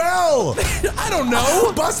 BMGWL. I don't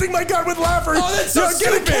know. Busting my gut with laughter. Oh, that's so Get a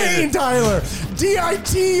stupid. cane, Tyler.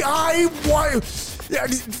 DITIY. Yeah,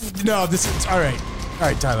 no, this is all right. All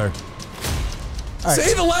right, Tyler. All right.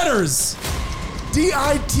 Say the letters.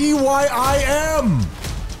 DITYIM.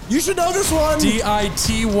 You should know this one.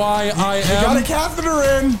 DITYIM. You got a catheter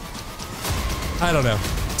in. I don't know.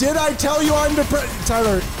 Did I tell you I'm depressed?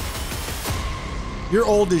 Tyler, you're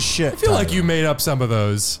old as shit. I feel like you made up some of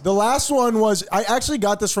those. The last one was, I actually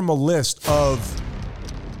got this from a list of,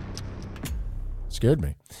 scared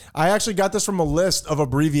me. I actually got this from a list of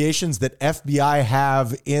abbreviations that FBI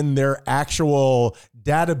have in their actual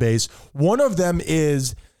database. One of them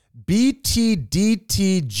is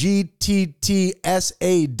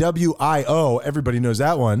BTDTGTTSAWIO. Everybody knows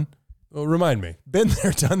that one. Well, remind me. Been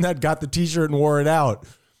there, done that, got the t-shirt and wore it out.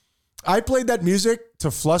 I played that music to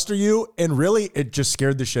fluster you, and really, it just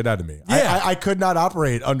scared the shit out of me. Yeah. I could not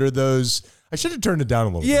operate under those. I should have turned it down a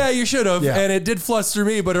little bit. Yeah, you should have. Yeah. And it did fluster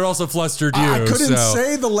me, but it also flustered you. I couldn't so.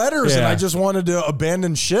 say the letters, and Yeah. I just wanted to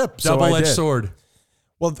abandon ship. So I Double-edged did. sword.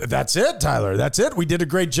 Well, that's it, Tyler. That's it. We did a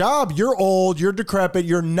great job. You're old. You're decrepit.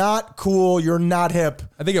 You're not cool. You're not hip.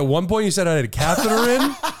 I think at one point you said I had a catheter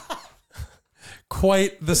in.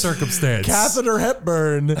 Quite the circumstance. Catheter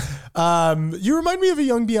Hepburn. You remind me of a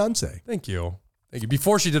young Beyonce. Thank you. Thank you.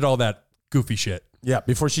 Before she did all that goofy shit. Yeah,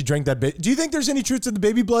 before she drank that. Do you think there's any truth to the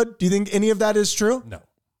baby blood? Do you think any of that is true? No.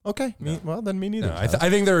 Okay. Well, then me neither. No, I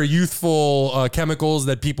think there are youthful chemicals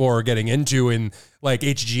that people are getting into in like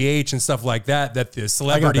HGH and stuff like that. That the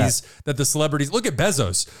celebrities, look at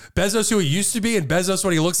Bezos. Bezos, who he used to be, and Bezos,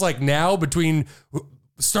 what he looks like now, between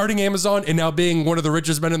starting Amazon and now being one of the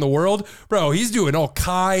richest men in the world, bro, he's doing all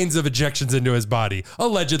kinds of injections into his body,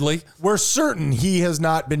 allegedly. We're certain he has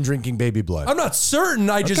not been drinking baby blood. I'm not certain.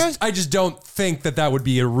 I just don't think that would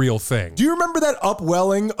be a real thing. Do you remember that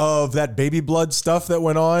upwelling of that baby blood stuff that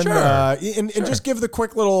went on? Sure. And just give the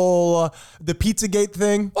quick little, the Pizzagate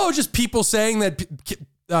thing. Oh, just people saying that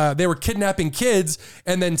they were kidnapping kids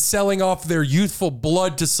and then selling off their youthful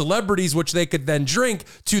blood to celebrities, which they could then drink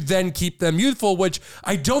to then keep them youthful, which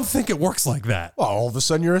I don't think it works like that. Well, all of a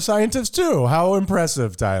sudden you're a scientist too. How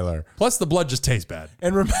impressive, Tyler. Plus the blood just tastes bad.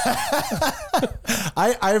 And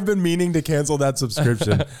I have been meaning to cancel that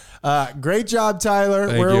subscription. Great job, Tyler.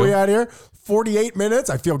 Thank Where are you. we at here? 48 minutes.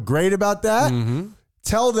 I feel great about that.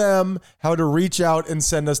 Tell them how to reach out and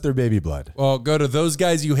send us their baby blood. Well, go to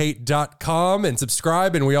THOSEGUYSYOUHATE.com and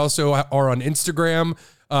subscribe. And we also are on Instagram,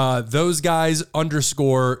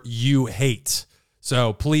 THOSEGUYSUHATE.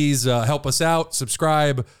 So please help us out,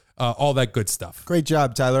 subscribe, all that good stuff. Great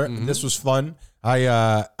job, Tyler. This was fun.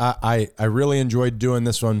 I really enjoyed doing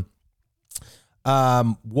this one.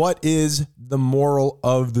 What is the moral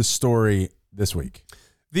of the story this week?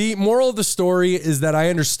 The moral of the story is that I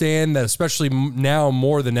understand that, especially now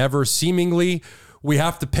more than ever, seemingly, we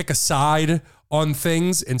have to pick a side on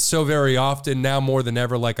things. And so very often now more than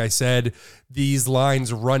ever, like I said, these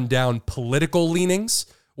lines run down political leanings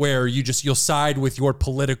where you'll side with your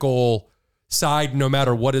political side no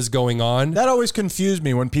matter what is going on. That always confused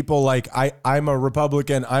me when people I'm a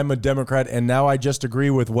Republican, I'm a Democrat, and now I just agree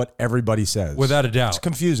with what everybody says. Without a doubt. It's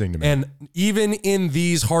confusing to me. And even in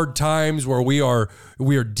these hard times where we are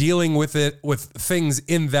dealing with things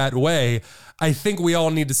in that way, I think we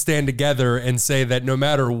all need to stand together and say that no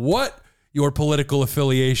matter what your political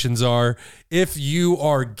affiliations are, if you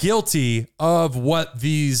are guilty of what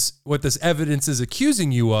this evidence is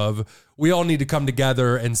accusing you of, we all need to come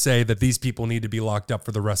together and say that these people need to be locked up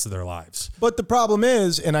for the rest of their lives. But the problem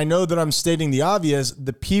is, and I know that I'm stating the obvious,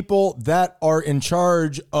 the people that are in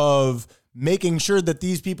charge of making sure that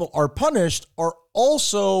these people are punished are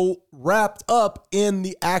also wrapped up in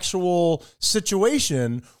the actual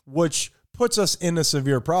situation, which puts us in a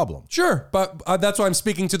severe problem. Sure, but that's why I'm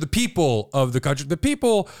speaking to the people of the country. The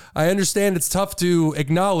people, I understand it's tough to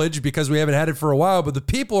acknowledge because we haven't had it for a while, but the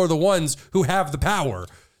people are the ones who have the power.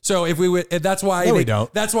 So that's why we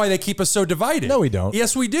don't. That's why they keep us so divided. No, we don't.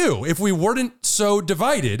 Yes, we do. If we weren't so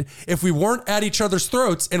divided, if we weren't at each other's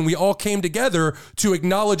throats and we all came together to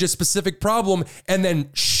acknowledge a specific problem and then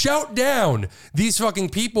shout down these fucking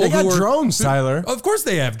people They got drones, Tyler. Of course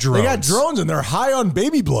they have drones. They got drones and they're high on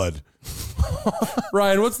baby blood.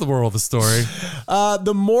 Ryan, what's the moral of the story?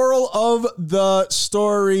 The moral of the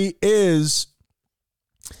story is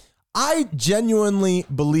I genuinely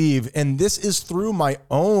believe, and this is through my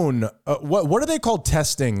own, what are they called,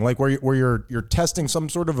 testing? Like where you're testing some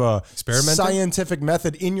sort of a scientific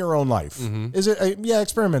method in your own life. Is it? Yeah,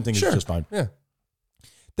 experimenting is just fine. Yeah.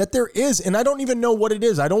 That there is, and I don't even know what it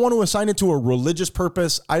is. I don't want to assign it to a religious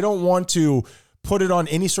purpose. I don't want to put it on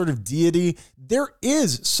any sort of deity. There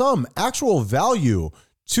is some actual value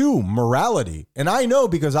to morality. And I know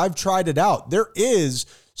because I've tried it out. There is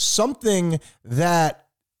something that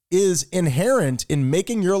is inherent in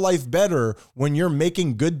making your life better when you're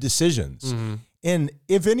making good decisions. And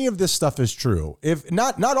if any of this stuff is true, if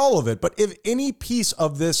not all of it, but if any piece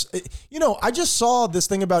of this, I just saw this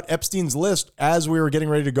thing about Epstein's list as we were getting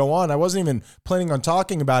ready to go on. I wasn't even planning on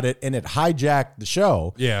talking about it, and it hijacked the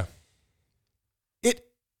show. Yeah.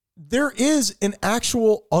 There is an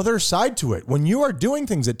actual other side to it. When you are doing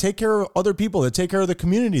things that take care of other people, that take care of the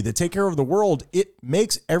community, that take care of the world, it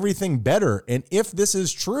makes everything better. And if this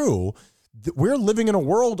is true, we're living in a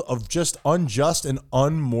world of just unjust and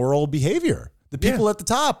unmoral behavior. The people at the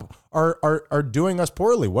top are doing us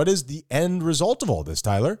poorly. What is the end result of all this,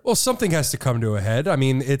 Tyler? Well, something has to come to a head. I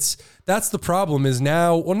mean, that's the problem is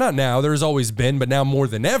now, well, not now, there's always been, but now more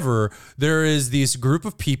than ever, there is this group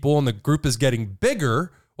of people and the group is getting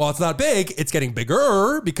bigger. Well, it's not big, it's getting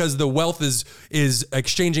bigger because the wealth is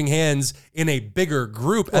exchanging hands in a bigger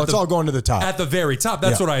group. Well, it's all going to the top. At the very top.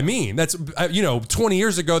 That's what I mean. That's, 20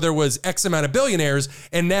 years ago, there was X amount of billionaires,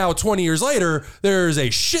 and now 20 years later, there's a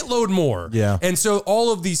shitload more. Yeah. And so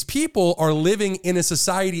all of these people are living in a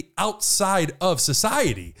society outside of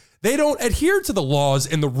society. They don't adhere to the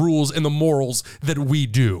laws and the rules and the morals that we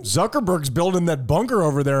do. Zuckerberg's building that bunker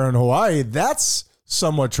over there in Hawaii. That's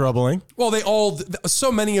somewhat troubling. Well,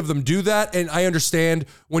 so many of them do that. And I understand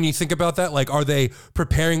when you think about that, like, are they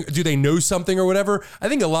preparing? Do they know something or whatever? I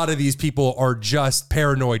think a lot of these people are just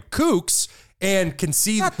paranoid kooks. and can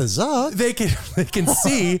see Not the Zuck. They can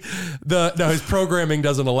see his programming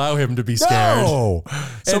doesn't allow him to be scared. No.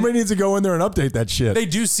 Somebody needs to go in there and update that shit. They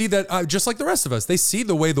do see that, just like the rest of us. They see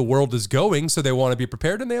the way the world is going, so they want to be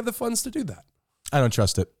prepared, and they have the funds to do that. I don't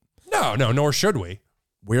trust it. No, nor should we.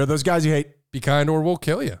 We are those guys you hate. Be kind or we'll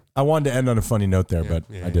kill you. I wanted to end on a funny note there, but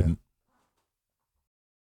I didn't.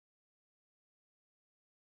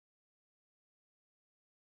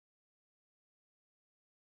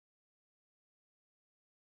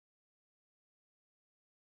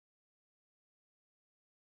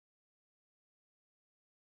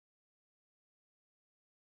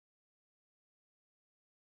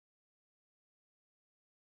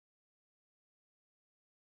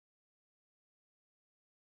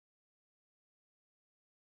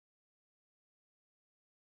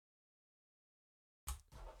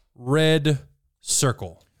 Red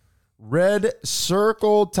circle. Red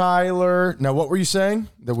circle, Tyler. Now, what were you saying?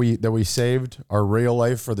 That we saved our real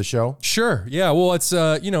life for the show? Sure. Yeah. Well, it's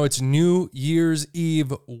it's New Year's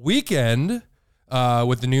Eve weekend,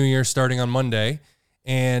 with the new year starting on Monday,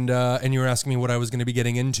 and you were asking me what I was going to be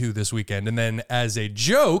getting into this weekend, and then as a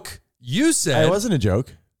joke, you said It wasn't a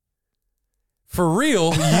joke. For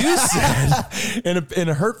real, you said in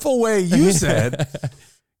a hurtful way. You said.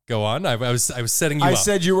 Go on. I was setting you up. I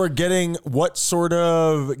said you were getting, what sort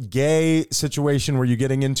of gay situation were you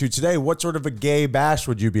getting into today? What sort of a gay bash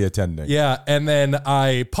would you be attending? Yeah, and then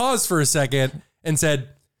I paused for a second and said,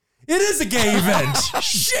 it is a gay event.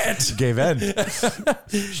 Shit. Gay event.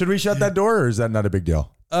 Should we shut that door, or is that not a big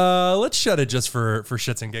deal? Let's shut it just for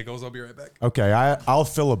shits and giggles. I'll be right back. Okay, I'll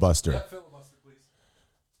filibuster. Yeah, filibuster,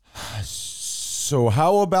 please. So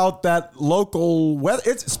how about that local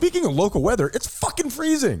weather? Speaking of local weather, it's fucking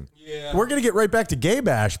freezing. Yeah. We're gonna get right back to gay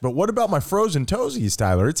bash, but what about my frozen toesies,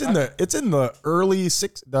 Tyler? It's in the early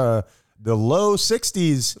the low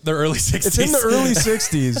 60s. The early 60s. It's in the early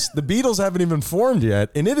 60s. The Beatles haven't even formed yet,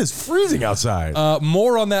 and it is freezing outside.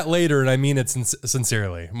 More on that later, and I mean it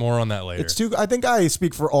sincerely. More on that later. It's too. I think I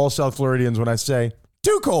speak for all South Floridians when I say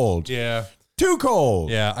too cold. Yeah. Too cold.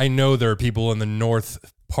 Yeah, I know there are people in the north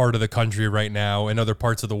part of the country right now and other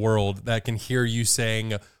parts of the world that can hear you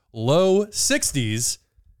saying low 60s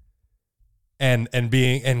and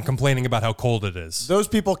complaining about how cold it is. Those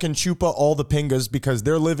people can chupa all the pingas because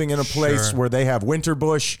they're living in a place where they have winter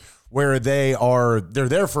bush, where they're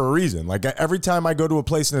there for a reason. Like every time I go to a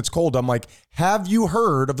place and it's cold, I'm like, have you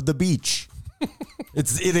heard of the beach?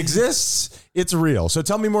 It exists. It's real. So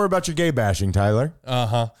tell me more about your gay bashing, Tyler.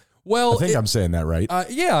 Uh-huh. Well, I think I'm saying that right.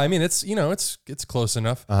 Yeah, I mean, it's close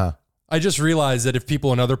enough. Uh-huh. I just realized that if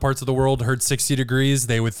people in other parts of the world heard 60 degrees,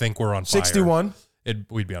 they would think we're on fire. 61?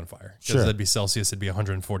 We'd be on fire. Because Sure. that'd be Celsius, it'd be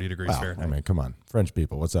 140 degrees Fahrenheit. I mean, come on. French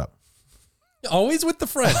people, what's up? Always with the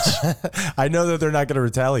French. I know that they're not going to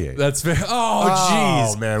retaliate. That's very, jeez.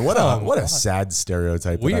 Oh, man. What a sad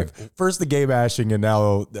stereotype. First the gay bashing and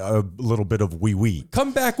now a little bit of wee-wee.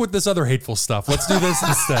 Come back with this other hateful stuff. Let's do this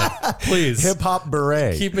instead. Please. Hip-hop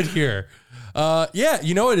beret. Keep it here. Yeah,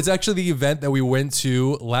 you know what? It's actually the event that we went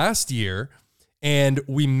to last year, and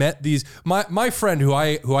we met these. My friend who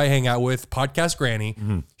I hang out with, Podcast Granny,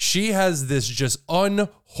 she has this just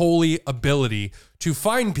unholy ability to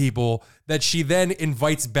find people that she then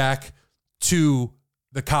invites back to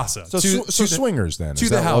the casa. So swingers then. To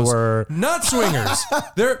the house. Not swingers.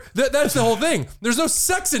 That's the whole thing. There's no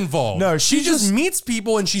sex involved. No, she just meets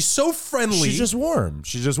people and she's so friendly. She's just warm.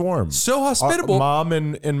 So hospitable. Mom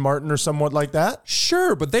and Martin are somewhat like that?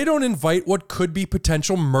 Sure, but they don't invite what could be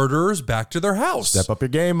potential murderers back to their house. Step up your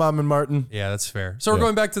game, Mom and Martin. Yeah, that's fair. So we're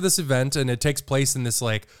going back to this event, and it takes place in this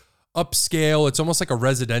like upscale. It's almost like a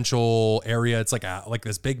residential area. It's like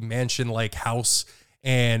this big mansion like house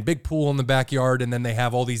and big pool in the backyard, and then they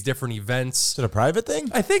have all these different events. Is it a private thing?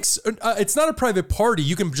 I think so. It's not a private party.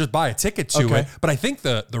 You can just buy a ticket to it, but I think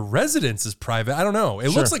the residence is private. I don't know. It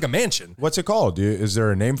looks like a mansion. What's it called? Is there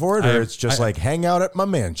a name for it, or it's just like hang out at my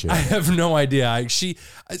mansion? I have no idea.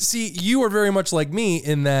 You are very much like me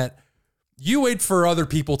in that you wait for other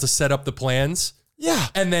people to set up the plans. Yeah.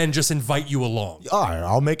 And then just invite you along. Oh,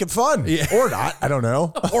 I'll make it fun. Yeah. Or not. I don't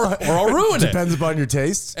know. or I'll ruin it. Depends upon your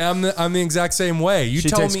tastes. I'm the exact same way. She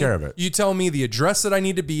takes care of it. You tell me the address that I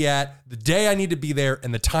need to be at, the day I need to be there,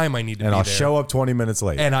 and the time I need to be there. And I'll show up 20 minutes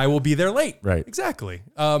late. And I will be there late. Right. Exactly.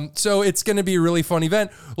 So it's going to be a really fun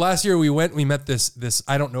event. Last year we met this,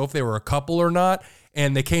 I don't know if they were a couple or not,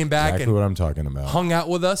 and they came back exactly and what I'm talking about. Hung out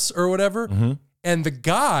with us or whatever. Mm-hmm.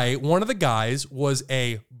 And one of the guys was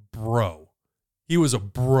a bro. He was a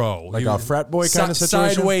bro. Like a frat boy kind of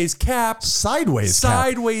situation? Sideways cap.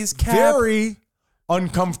 Sideways cap. Very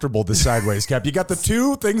uncomfortable, the sideways cap. You got the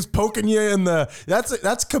two things poking you in the.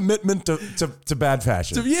 That's commitment to bad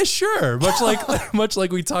fashion. So, yeah, sure. Much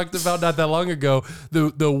like we talked about not that long ago,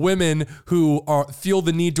 the women who feel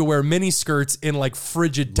the need to wear mini skirts in like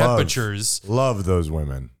frigid temperatures. Love those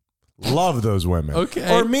women. Love those women.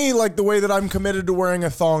 Okay. Or me, like the way that I'm committed to wearing a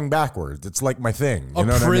thong backwards. It's like my thing. You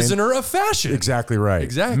know what Prisoner I mean? of fashion. Exactly right.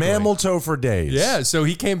 Exactly. Mammal toe for days. Yeah. So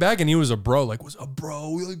he came back and he was a bro. Like, what's up,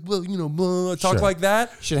 bro? Like, well, talk Sure. like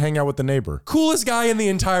that. Should hang out with the neighbor. Coolest guy in the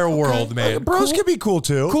entire world, man. Bros can be cool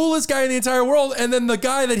too. Coolest guy in the entire world. And then the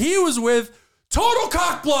guy that he was with, total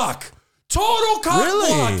cock block. Total cock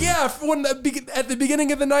block. Yeah. At the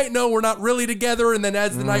beginning of the night, no, we're not really together. And then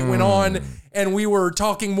as the night went on and we were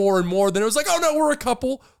talking more and more, then it was like, oh no, we're a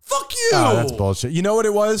couple. Fuck you. Oh, that's bullshit. You know what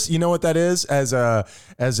it was? You know what that is? As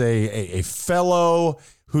a fellow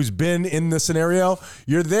who's been in the scenario,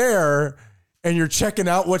 you're there and you're checking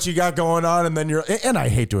out what you got going on, and then and I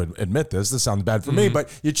hate to admit this sounds bad for me, but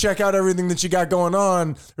you check out everything that you got going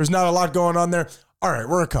on. There's not a lot going on there. All right,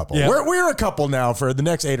 we're a couple. Yeah. We're a couple now for the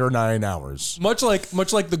next 8 or 9 hours. Much like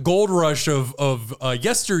the gold rush of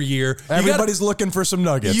yesteryear. Everybody's looking for some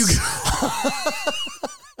nuggets.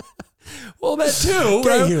 Well, that too.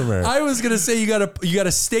 Gay humor. I was gonna say you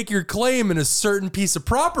gotta stake your claim in a certain piece of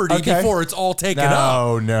property before it's all taken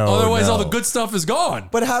up. No. Otherwise, all the good stuff is gone.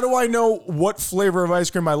 But how do I know what flavor of ice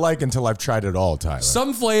cream I like until I've tried it all, Tyler?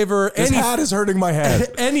 Some flavor. This hat is hurting my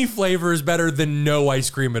head. Any flavor is better than no ice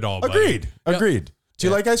cream at all. Buddy. Agreed. Do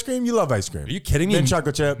you like ice cream? You love ice cream. Are you kidding me? Mint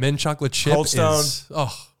chocolate chip. Mint chocolate chip. Cold Stone. Is,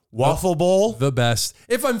 Waffle bowl. The best.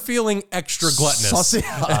 If I'm feeling extra gluttonous. Saucy.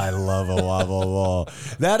 I love a waffle bowl.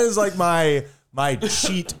 That is like my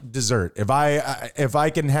cheat dessert. If I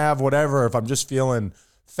can have whatever, if I'm just feeling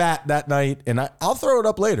fat that night, and I'll throw it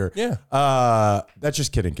up later. Yeah. That's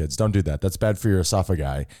just kidding, kids. Don't do that. That's bad for your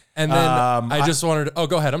esophagi. And then I just wanted to,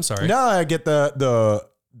 go ahead. I'm sorry. No, I get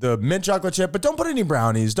the mint chocolate chip, but don't put any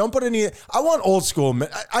brownies. Don't put any. I want old school.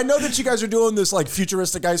 I know that you guys are doing this like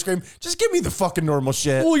futuristic ice cream. Just give me the fucking normal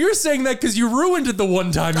shit. Well, you're saying that because you ruined it the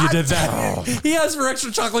one time you did that. He asked for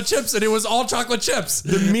extra chocolate chips and it was all chocolate chips.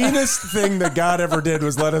 The meanest thing that God ever did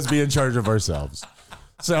was let us be in charge of ourselves.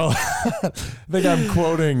 So I think I'm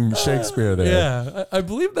quoting Shakespeare there. Yeah, I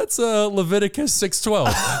believe that's Leviticus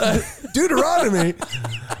 6:12. Deuteronomy.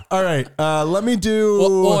 All right, let me do.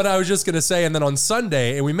 Well, and I was just going to say, and then on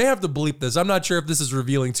Sunday, and we may have to bleep this. I'm not sure if this is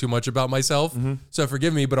revealing too much about myself, so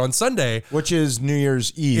forgive me. But on Sunday, which is New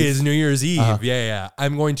Year's Eve. Is New Year's Eve. Yeah.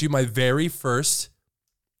 I'm going to my very first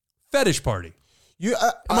fetish party. Am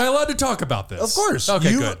I allowed to talk about this? Of course.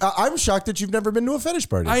 Okay, good. I'm shocked that you've never been to a fetish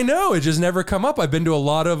party. I know. It just never come up. I've been to a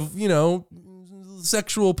lot of,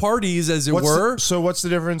 sexual parties, as it were. So what's the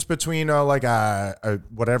difference between like a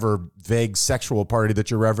whatever vague sexual party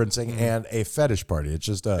that you're referencing and a fetish party? It's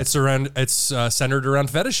just it's centered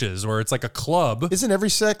around fetishes, where it's like a club. Isn't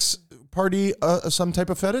every sex party some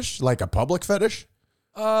type of fetish, like a public fetish?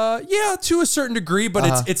 Yeah, to a certain degree,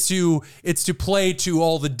 but it's to play to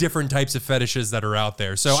all the different types of fetishes that are out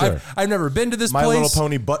there. So sure. I've never been to this My place. Little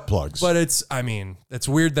Pony butt plugs. But it's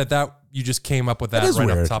weird that you just came up with that right weird.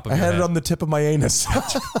 off the top of your head. I had it on the tip of my anus.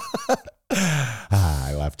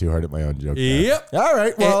 I laughed too hard at my own joke. Yep. All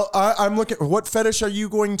right. Well, I'm looking. What fetish are you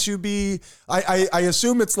going to be? I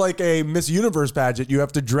assume it's like a Miss Universe pageant. You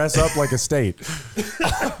have to dress up like a state.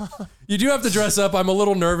 You do have to dress up. I'm a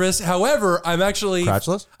little nervous. However, I'm actually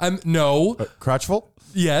crotchless. Crotchful.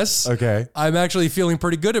 Yes. Okay. I'm actually feeling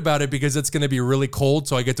pretty good about it because it's going to be really cold,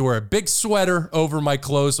 so I get to wear a big sweater over my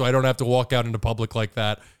clothes, so I don't have to walk out into public like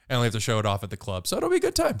that. I only have to show it off at the club. So it'll be a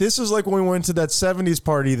good time. This is like when we went to that 70s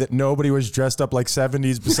party that nobody was dressed up like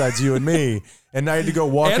 70s besides you and me. And I had to go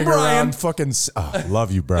walking around fucking,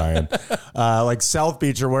 love you, Brian. Like South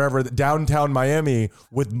Beach or wherever, downtown Miami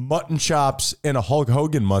with mutton chops and a Hulk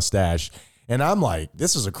Hogan mustache. And I'm like,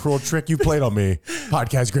 this is a cruel trick you played on me,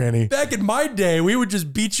 podcast granny. Back in my day, we would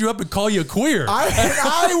just beat you up and call you queer.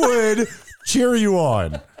 I would cheer you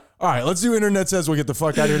on. All right, let's do Internet Says we'll get the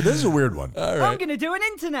fuck out of here. This is a weird one. All right. I'm going to do an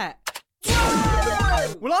internet.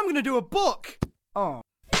 Well, I'm going to do a book. Oh.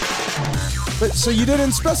 But so you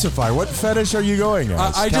didn't specify. What fetish are you going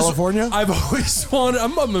as? California? I've always wanted.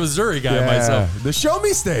 I'm a Missouri guy myself. The show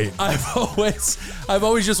me state. I've always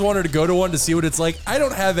just wanted to go to one to see what it's like. I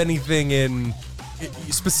don't have anything in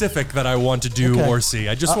specific that I want to do or see.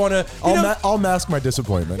 I just want to. I'll mask my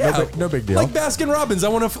disappointment. Yeah, no big deal. Like Baskin Robbins, I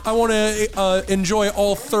want to enjoy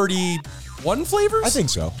all 31 flavors. I think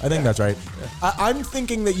so. I think that's right. I'm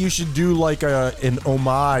thinking that you should do like an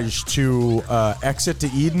homage to Exit to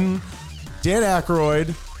Eden. Dan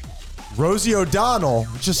Aykroyd Rosie O'Donnell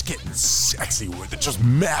just getting sexy with it, just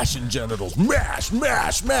mashing genitals. Mash,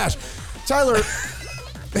 mash, mash. Tyler,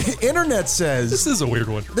 internet says... This is a weird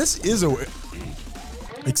one. This is a...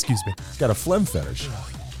 Excuse me. It's got a phlegm fetish.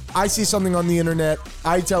 I see something on the internet.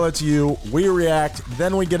 I tell it to you. We react.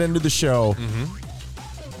 Then we get into the show.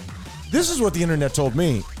 This is what the internet told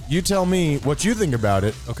me. You tell me what you think about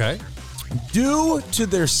it. Okay. Due to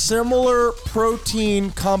their similar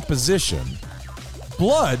protein composition,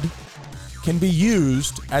 blood can be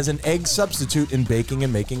used as an egg substitute in baking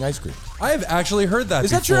and making ice cream. I have actually heard that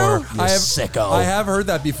Is before. that true? I have, Sicko. I have heard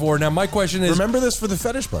that before. Now, my question is, Remember this for the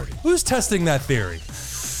fetish party. who's testing that theory?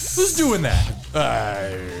 Who's doing that?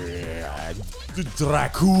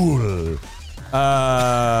 Dracul.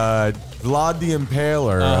 Vlad the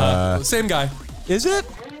Impaler. Same guy. Is it?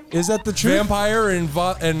 Is that the truth? Vampire and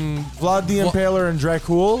Vlad the Impaler and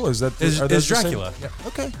Dracul? Is that is are those the same? Dracula. Yeah.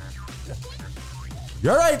 Okay.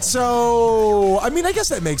 All right, so I mean, I guess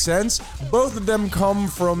that makes sense. Both of them come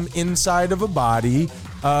from inside of a body.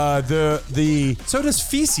 So does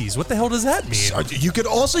feces. What the hell does that mean? You could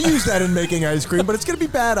also use that in making ice cream, but it's gonna be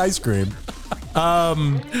bad ice cream.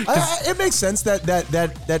 It makes sense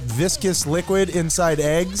that viscous liquid inside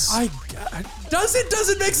eggs. Does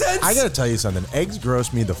it make sense? I gotta tell you something. Eggs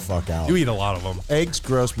gross me the fuck out. You eat a lot of them. Eggs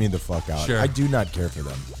gross me the fuck out. Sure. I do not care for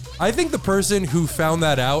them. I think the person who found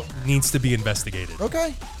that out needs to be investigated.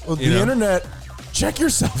 Okay. Well, the You know? internet, check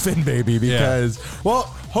yourself in, baby, because, well,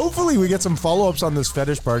 hopefully we get some follow-ups on this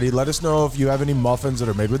fetish party. Let us know if you have any muffins that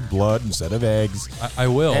are made with blood instead of eggs. I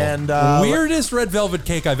will. And weirdest red velvet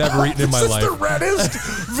cake I've ever eaten in my life. This is the reddest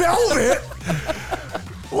velvet.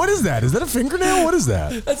 What is that? Is that a fingernail? What is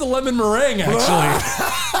that? That's a lemon meringue, actually.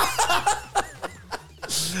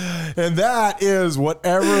 And that is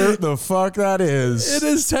whatever the fuck that is. It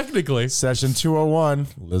is technically. Session 201.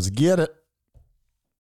 Let's get it.